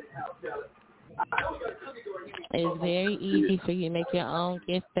 It's very easy for you to make your own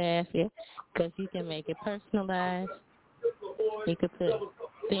gift basket because you can make it personalized. You could put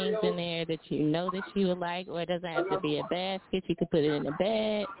things in there that you know that you would like, or it doesn't have to be a basket. You could put it in a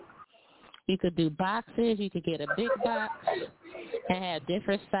bag. You could do boxes. You could get a big box and have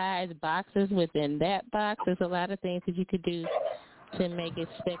different size boxes within that box. There's a lot of things that you could do to make it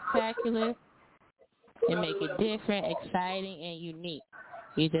spectacular and make it different, exciting, and unique.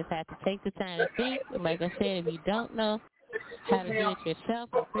 You just have to take the time to think. Like I said, if you don't know how to do it yourself.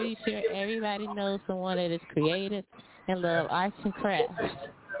 I'm pretty sure everybody knows someone that is creative and love arts and crafts.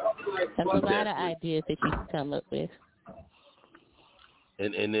 There's a lot of ideas that you can come up with.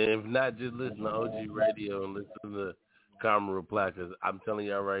 And if not, just listen to OG Radio and listen to Carmel Reply, because I'm telling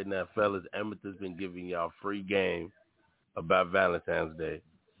y'all right now, fellas, Amethyst been giving y'all free game about Valentine's Day.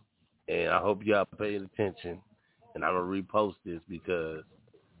 And I hope y'all paying attention. And I'm going to repost this because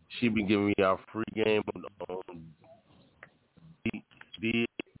she been giving y'all free game on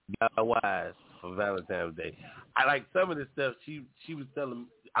DIYs for Valentine's Day. I like some of the stuff she was telling me,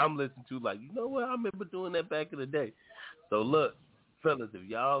 I'm listening to, like, you know what, I remember doing that back in the day. So look, fellas, if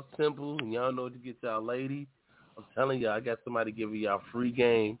y'all simple and y'all know what to get y'all lady, I'm telling y'all, I got somebody giving y'all free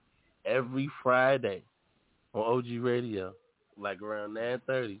game every Friday on OG Radio, like around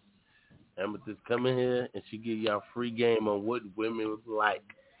 9:30. Amethyst come in here and she give y'all free game on what women was like.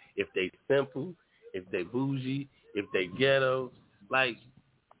 If they simple, if they bougie, if they ghetto. Like,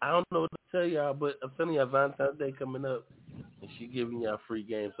 I don't know what to tell y'all, but I'm telling y'all, Valentine's Day coming up, and she giving y'all free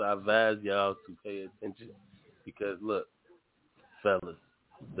game. So I advise y'all to pay attention because, look, fellas,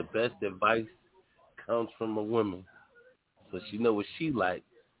 the best advice comes from a woman. So she know what she like.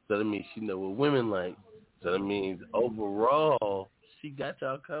 So that means she know what women like. So that means overall, she got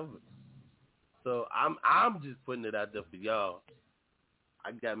y'all covered. So I'm just putting it out there for y'all.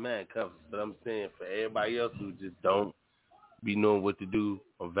 I got mine covered, but I'm saying for everybody else who just don't be knowing what to do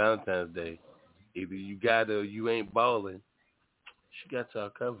on Valentine's Day, either you got it or you ain't balling, she got y'all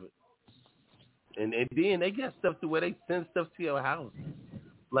covered. And then they got stuff to where they send stuff to your house,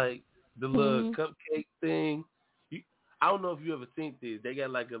 like the little cupcake thing. I don't know if you ever seen this. They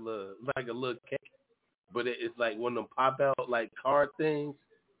got like a little cake, but it's like one of them pop out like card things.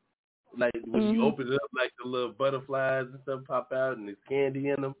 Like when you open it up, like the little butterflies and stuff pop out, and there's candy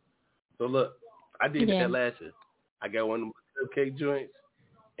in them. So look, I did that last year. I got one of them cupcake joints,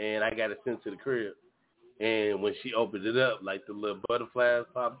 and I got it sent to the crib. And when she opened it up, like the little butterflies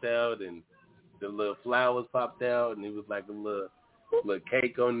popped out, and the little flowers popped out, and it was like a little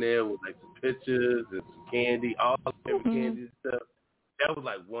cake on there with like some pictures and some candy, all the candy and stuff. That was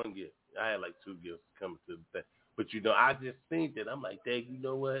like one gift. I had like two gifts coming to the thing. But, you know, I just think that I'm like, dang, you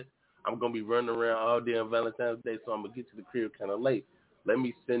know what? I'm going to be running around all day on Valentine's Day, so I'm going to get to the crib kind of late. Let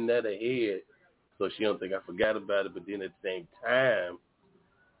me send that ahead so she don't think I forgot about it. But then at the same time,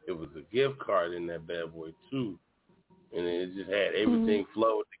 it was a gift card in that bad boy, too. And it just had everything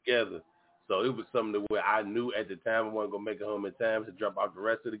flowing together. So it was something where I knew at the time I wasn't going to make it home in time to drop off the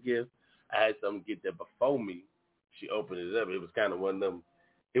rest of the gifts. I had something to get there before me. She opened it up. It was kind of one of them.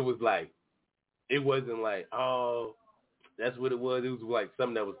 It was like, it wasn't like, oh, that's what it was. It was like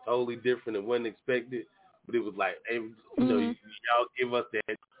something that was totally different and wasn't expected. But it was like, you know, y'all give us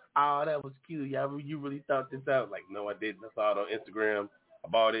that. Oh, that was cute. Y'all, you really thought this out? Like, no, I didn't. I saw it on Instagram. I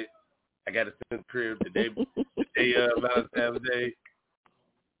bought it. I got it sent to the crib the day Valentine's Day.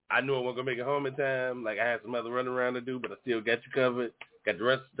 I knew I wasn't going to make it home in time. Like, I had some other running around to do, but I still got you covered. Got the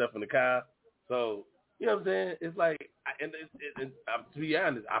rest of the stuff in the car. So, you know what I'm saying? It's like, to be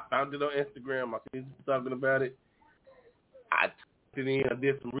honest, I found it on Instagram. My sister was talking about it. I took it in. I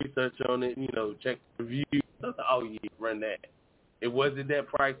did some research on it, you know, checked the reviews. I thought, oh, yeah, run that. It wasn't that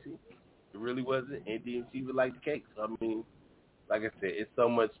pricey. It really wasn't. And then she would like the cake. So, I mean, like I said, it's so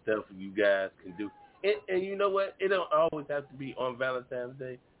much stuff you guys can do. And you know what? It don't always have to be on Valentine's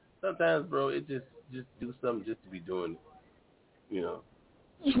Day. Sometimes, bro, it just do something just to be doing it. You know,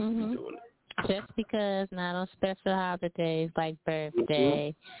 just to be doing it. Just because not on special holidays like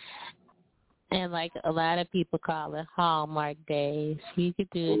birthday and like a lot of people call it Hallmark days. You could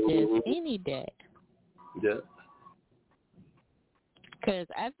do it just any day. Yeah. Because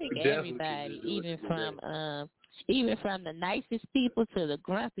I think everybody, even from the nicest people to the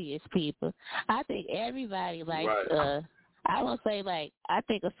grumpiest people, I think everybody likes I won't say I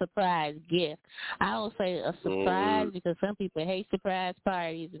think a surprise gift. I won't say a surprise because some people hate surprise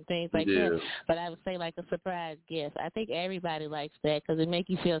parties and things like that. But I would say like a surprise gift. I think everybody likes that because it makes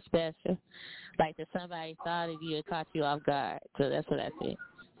you feel special. Like that somebody thought of you and caught you off guard. So that's what I think.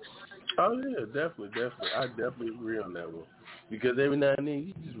 Oh, yeah, definitely. I definitely agree on that one. Because every now and then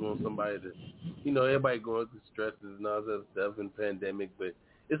you just want somebody to, you know, everybody going through stresses and all that stuff in the pandemic. But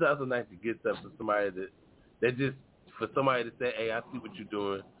it's also nice to get stuff for somebody that just, for somebody to say, hey, I see what you're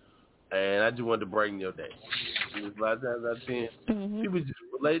doing, and I just wanted to brighten your day. A lot of times I've seen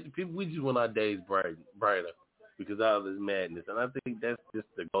we just want our days brighter because of all this madness. And I think that's just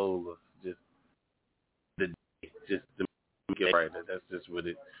the goal of just to make it brighter. That's just what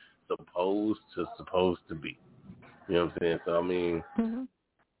it's supposed to be. You know what I'm saying? So, I mean,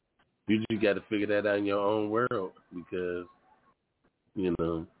 You just got to figure that out in your own world because, you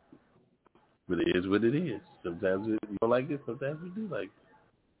know, but it is what it is. Sometimes you don't like it, sometimes you do like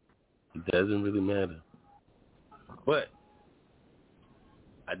it. It doesn't really matter. But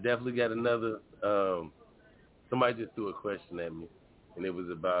I definitely got another, somebody just threw a question at me, and it was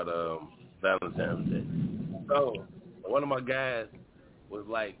about Valentine's Day. So one of my guys was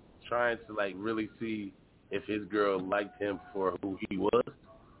like trying to like really see if his girl liked him for who he was,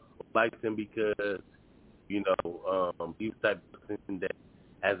 liked him because, you know, he's the type of person that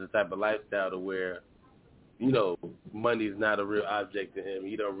has a type of lifestyle to where, you know, money is not a real object to him.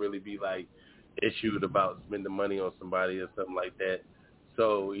 He don't really be like issued about spending money on somebody or something like that.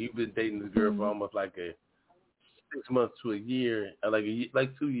 So he's been dating this girl for almost like a 6 months to a year, like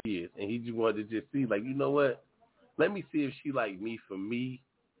 2 years, and he just wanted to just see, like, you know what? Let me see if she like me for me,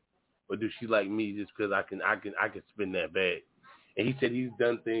 or do she like me just because I can spend that bag. And he said he's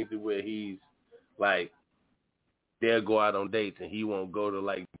done things to where he's like, they'll go out on dates and he won't go to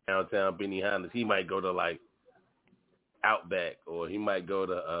like downtown Benihana's. He might go to like Outback, or he might go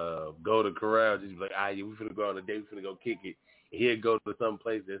to Corral. Just be like, we finna go on a date, we finna go kick it. And he'll go to some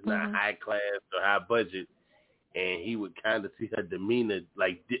place that's not high class or high budget, and he would kind of see her demeanor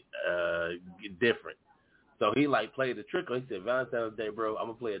like get different. So he like played a trick on. He said, Valentine's Day, bro, I'm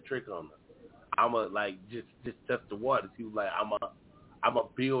gonna play a trick on her. I'm gonna like just test the waters. He was like, I'm gonna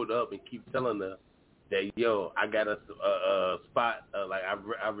build up and keep telling her that, yo, I got a spot, like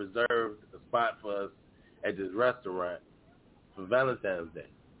I reserved a spot for us at this restaurant for Valentine's Day.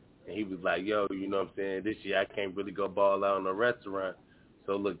 And he was like, yo, you know what I'm saying, this year I can't really go ball out in a restaurant.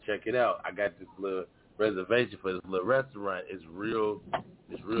 So look, check it out. I got this little reservation for this little restaurant. It's real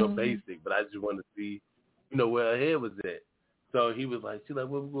basic, but I just want to see, you know, where her head was at. So he was like, she's like,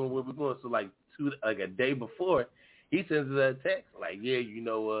 where we going? So like a day before, he sends her a text like, yeah, you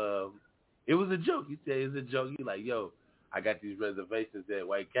know, it was a joke. He said it's a joke. He like, yo, I got these reservations at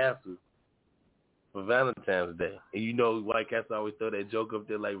White Castle for Valentine's Day. And you know White Castle always throw that joke up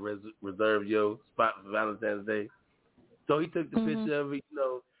there like reserve your spot for Valentine's Day. So he took the picture of it, you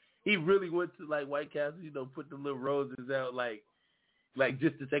know. He really went to like White Castle, you know, put the little roses out like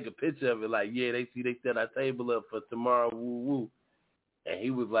just to take a picture of it. Like, yeah, they set our table up for tomorrow, woo woo. And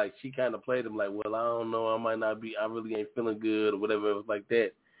he was like, she kind of played him like, well, I don't know, I really ain't feeling good or whatever. It was like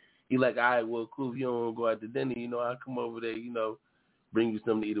that. He like, all right, well, cool, if you don't want to go out to dinner, you know, I'll come over there, you know, bring you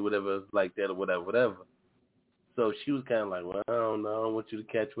something to eat or whatever, like that or whatever. So she was kind of like, well, I don't know, I don't want you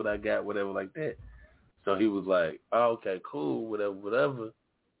to catch what I got, whatever, like that. So he was like, oh, okay, cool, whatever.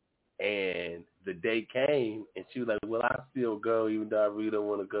 And the day came, and she was like, well, I still go, even though I really don't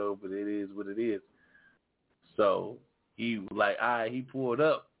want to go, but it is what it is. So he was like, all right, he pulled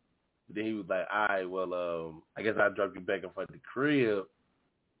up. But then he was like, all right, well, I guess I'll drop you back off at the crib.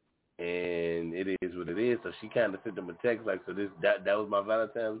 And it is what it is. So she kind of sent him a text like, so that was my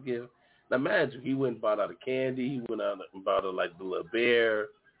Valentine's gift. Now, mind you, he went and bought out a candy. He went out and bought her like the little bear,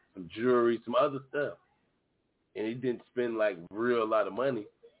 some jewelry, some other stuff. And he didn't spend like real lot of money,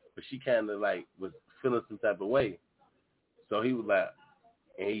 but she kind of like was feeling some type of way. So he was like,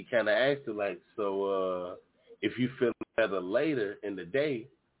 and he kind of asked her like, so if you feel better later in the day,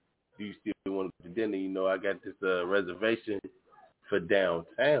 do you still want to go to dinner? You know, I got this reservation for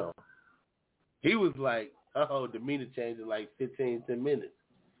downtown. He was like, her whole demeanor changed in like 10 minutes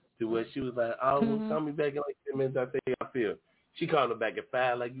to where she was like, oh, well, call me back in like 10 minutes. I'll tell you how I feel. She called her back at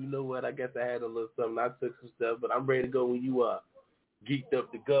 5, like, you know what? I guess I had a little something. I took some stuff, but I'm ready to go when you are. Geeked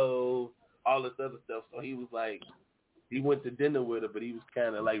up to go, all this other stuff. So he was like, he went to dinner with her, but he was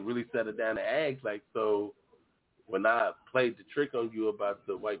kind of like really set her down and asked, like, so when I played the trick on you about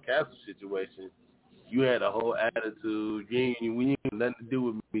the White Castle situation, you had a whole attitude. You had nothing to do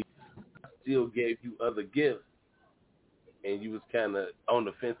with me. I still gave you other gifts, and you was kind of on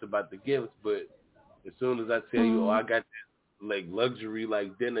the fence about the gifts. But as soon as I tell you, I got this like luxury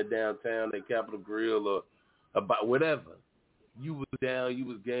like dinner downtown at Capitol Grill or about whatever, you was down, you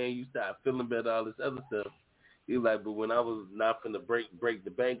was game, you started feeling better, all this other stuff. He was like, but when I was not finna break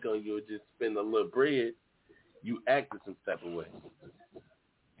the bank on you or just spend a little bread, you acted some type of way.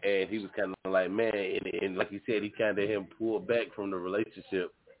 And he was kind of like, man, and like he said, he kind of him pulled back from the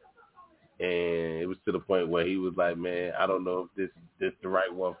relationship. And it was to the point where he was like, man, I don't know if this the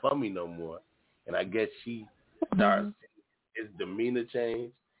right one for me no more. And I guess she started seeing his demeanor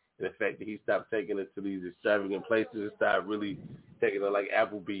change. And the fact that he stopped taking her to these extravagant places and started really taking her like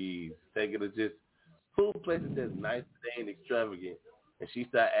Applebee's, taking her just food places that's nice, they ain't extravagant. And she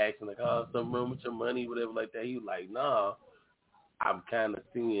started asking like, oh, something wrong with your money, whatever like that. He was like, nah, I'm kind of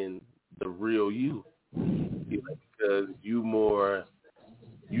seeing the real you. He like, because you're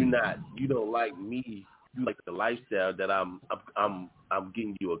you don't like me. You like the lifestyle that I'm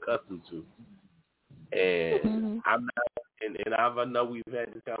getting you accustomed to. And I'm not, and I know we've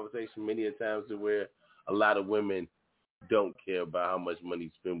had this conversation many a times to where a lot of women don't care about how much money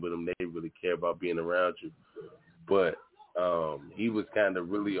you spend with them. They really care about being around you. But he was kind of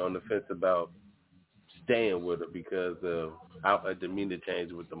really on the fence about staying with her because of how her demeanor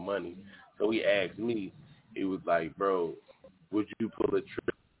changed with the money. So he asked me, he was like, bro, would you pull a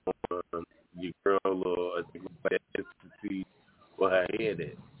trip on your girl or a thing like that just to see where her head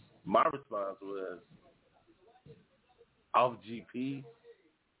at? My response was, off GP,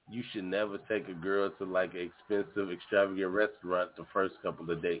 you should never take a girl to like an expensive, extravagant restaurant the first couple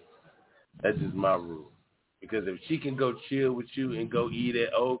of dates. That's just my rule. Because if she can go chill with you and go eat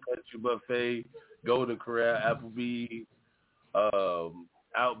at Old Country Buffet, Golden Corral, Applebee's,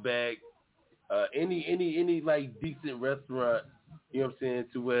 Outback, any like decent restaurant, you know what I'm saying,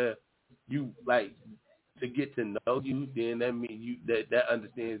 to where you like to get to know you, then that means you that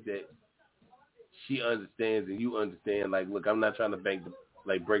understands that she understands and you understand. Like, look, I'm not trying to break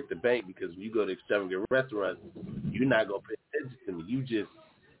the bank, because when you go to extravagant restaurants, you're not gonna pay attention to me. You just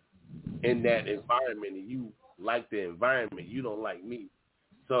in that environment and you like the environment. You don't like me.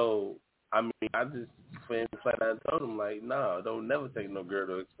 So I mean, I just flat out told him like, no, don't never take no girl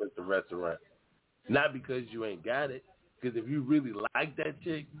to an expensive restaurant. Not because you ain't got it, because if you really like that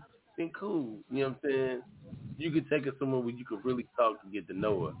chick, then cool. You know what I'm saying? You could take her somewhere where you could really talk and get to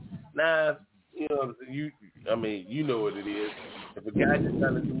know her. Nah, you know what I'm saying? You know what it is. If a guy just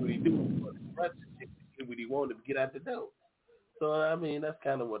trying to do what he do, get what he wanted to get out the door. So I mean, that's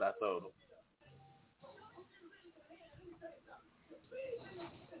kind of what I told him.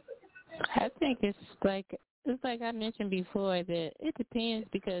 I think it's like I mentioned before, that it depends,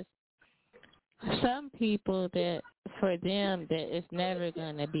 because some people that for them that it's never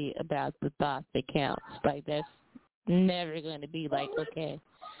going to be about the thought that counts. Like that's never going to be like, okay.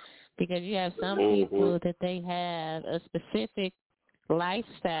 Because you have some people that they have a specific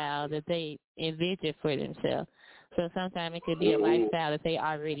lifestyle that they envision for themselves. So sometimes it could be a lifestyle that they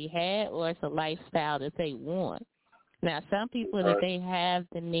already had, or it's a lifestyle that they want. Now, some people that they have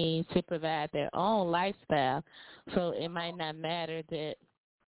the means to provide their own lifestyle, so it might not matter that,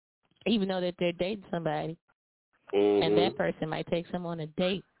 even though that they're dating somebody, and that person might take someone on a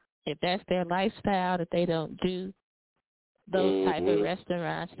date, if that's their lifestyle, that they don't do those type of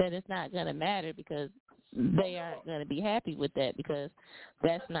restaurants, that it's not going to matter, because they aren't going to be happy with that, because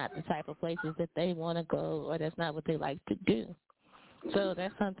that's not the type of places that they want to go, or that's not what they like to do. So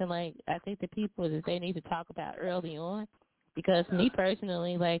that's something like I think the people that they need to talk about early on, because me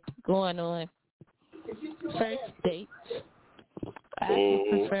personally, like going on first dates, I would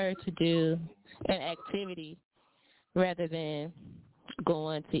prefer to do an activity rather than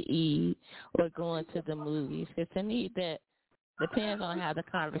going to eat or going to the movies. Because to me, that depends on how the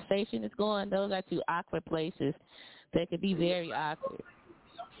conversation is going. Those are two awkward places that could be very awkward.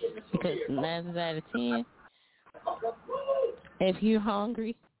 Because 9 out of 10, if you're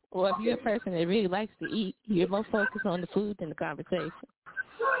hungry or if you're a person that really likes to eat, you're more focused on the food than the conversation.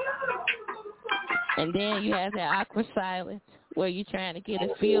 And then you have that awkward silence where you're trying to get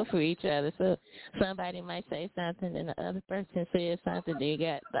a feel for each other. So somebody might say something and the other person says something, then you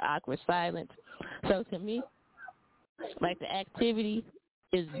got the awkward silence. So to me, like the activity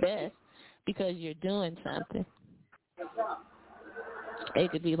is best because you're doing something.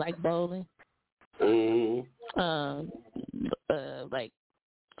 It could be like bowling. Like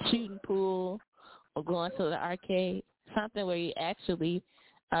shooting pool or going to the arcade, something where you actually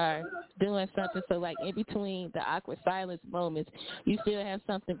are doing something. So like in between the awkward silence moments, you still have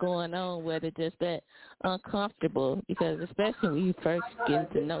something going on where they're just that uncomfortable, because especially when you first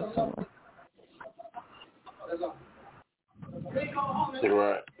get to know someone.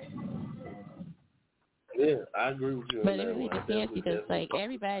 Right. Yeah, I agree with you. But it really depends, because like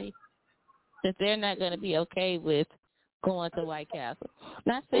everybody, that they're not going to be okay with going to White Castle.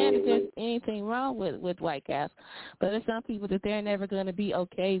 Not saying that there's anything wrong with White Castle, but there's some people that they're never going to be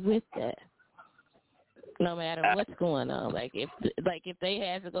okay with that, no matter what's going on. Like if they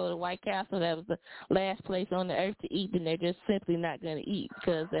had to go to White Castle, that was the last place on the earth to eat, then they're just simply not going to eat,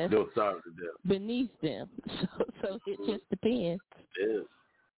 because that's beneath them. So it just depends.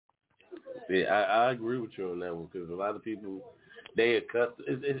 Yeah, I agree with you on that one, because a lot of people, they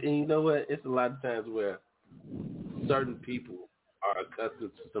accustomed, and you know what? It's a lot of times where certain people are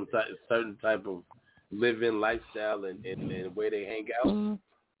accustomed to certain type of living lifestyle and where they hang out,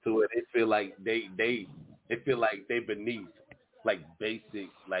 to where they feel like they feel like they beneath like basic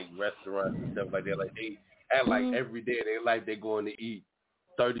like restaurants and stuff like that. Like they act like every day they like they're going to eat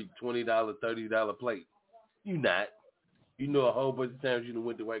 $20, $30 plate. You not. You know a whole bunch of times you done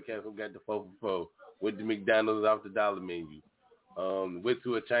went to White Castle, got the 4 for $4, went to McDonald's off the dollar menu, went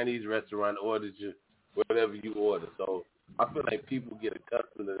to a Chinese restaurant, ordered you whatever you order. So I feel like people get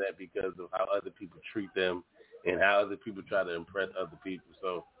accustomed to that because of how other people treat them and how other people try to impress other people.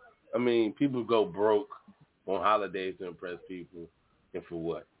 So, I mean, people go broke on holidays to impress people, and for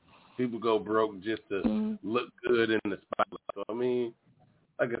what? People go broke just to look good in the spotlight. So, I mean,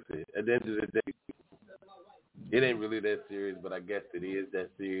 like I said, at the end of the day, it ain't really that serious, but I guess it is that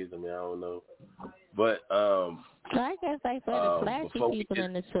serious. I mean, I don't know. But, so I guess like for the flashy people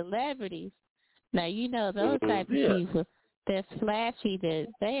and the celebrities, now you know those type of people, they're flashy, that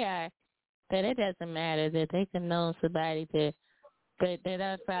it doesn't matter that they can know somebody that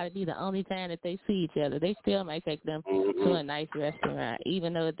that'll probably be the only time that they see each other. They still might take them to a nice restaurant,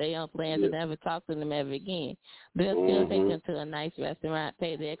 even though they don't plan to never talk to them ever again. They'll still take them to a nice restaurant,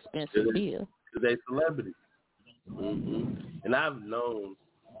 pay the expensive bill. Because they celebrities. And I've known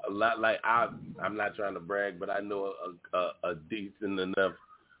a lot, like I'm not trying to brag, but I know a decent enough,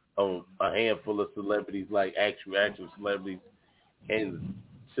 a handful of celebrities, like actual celebrities. And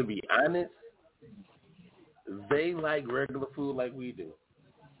to be honest, they like regular food like we do.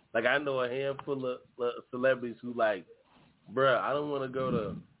 Like I know a handful of celebrities who like, bruh, I don't want to go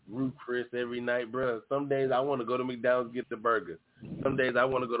to Ruth Chris every night, bruh. Some days I want to go to McDonald's, get the burger. Some days I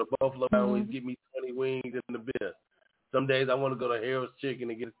want to go to Buffalo Wild Wings, get me 20 wings and the beer. Some days I want to go to Harold's Chicken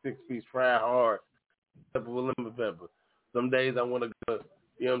and get a 6-piece fried hard pepper with lemon pepper. Some days I want to go,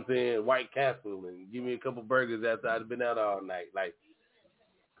 you know what I'm saying, White Castle and give me a couple burgers after I've been out all night. Like,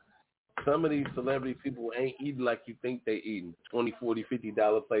 some of these celebrity people ain't eating like you think they eating. $20, $40,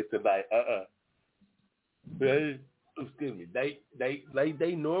 $50 plates a night. Excuse me.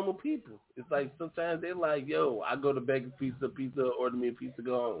 They normal people. It's like sometimes they're like, yo, I go to beg a pizza, order me a pizza,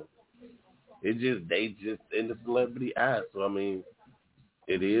 go home. They just in the celebrity eye. So I mean,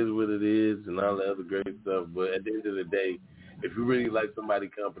 it is what it is and all the other great stuff. But at the end of the day, if you really like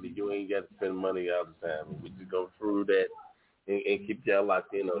somebody's company, you ain't got to spend money all the time. We just go through that and keep y'all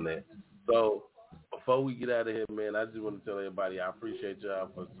locked in on that. So before we get out of here, man, I just want to tell everybody I appreciate y'all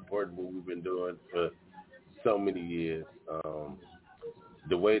for supporting what we've been doing for so many years.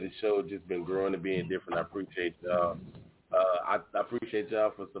 The way the show just been growing and being different, I appreciate y'all. I appreciate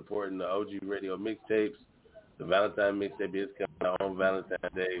y'all for supporting the OG Radio mixtapes. The Valentine mixtape is coming out on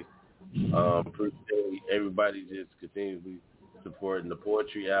Valentine's Day. Appreciate everybody just continuously supporting the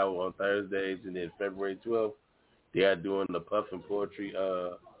Poetry Hour on Thursdays, and then February 12th, they are doing the Puffin Poetry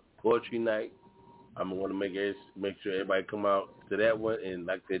Night. I'm going to make sure everybody come out to that one. And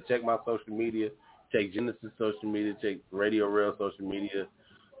like I said, check my social media. Check Genesis social media. Check Radio Rail social media.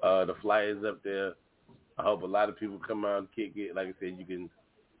 The flyer is up there. I hope a lot of people come out and kick it. Like I said, you can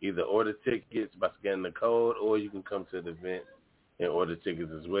either order tickets by scanning the code, or you can come to the event and order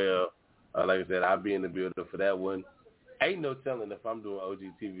tickets as well. Like I said, I'll be in the building for that one. Ain't no telling if I'm doing OG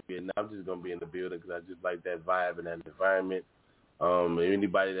TV, and I'm just going to be in the building because I just like that vibe and that environment.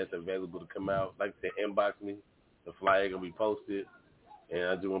 Anybody that's available to come out, like I said, inbox me. The flyer going to be posted, and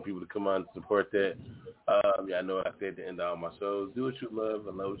I just want people to come out and support that. I know I said at the end of all my shows, do what you love,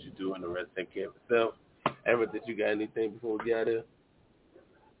 I love what you do, and the rest take care of itself. Amber, did you got anything before we get out of here?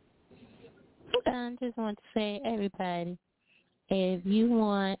 I just want to say, everybody, if you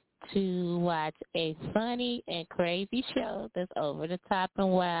want to watch a funny and crazy show that's over the top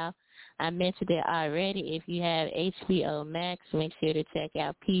and wild, I mentioned it already. If you have HBO Max, make sure to check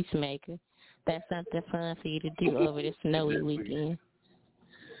out Peacemaker. That's something fun for you to do over this snowy weekend.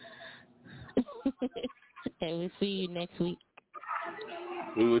 And we'll see you next week.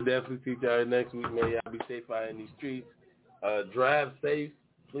 We will definitely see y'all next week, man. Y'all be safe out in these streets. Drive safe.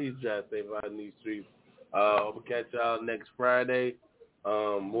 Please drive safe out in these streets. We'll catch y'all next Friday.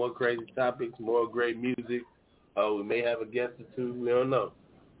 More crazy topics, more great music. We may have a guest or two. We don't know.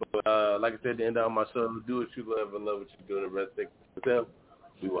 But like I said at the end of my show, do what you love and love what you do, and the rest take yourself.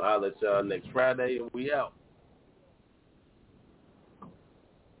 We will holler at y'all next Friday, and we out.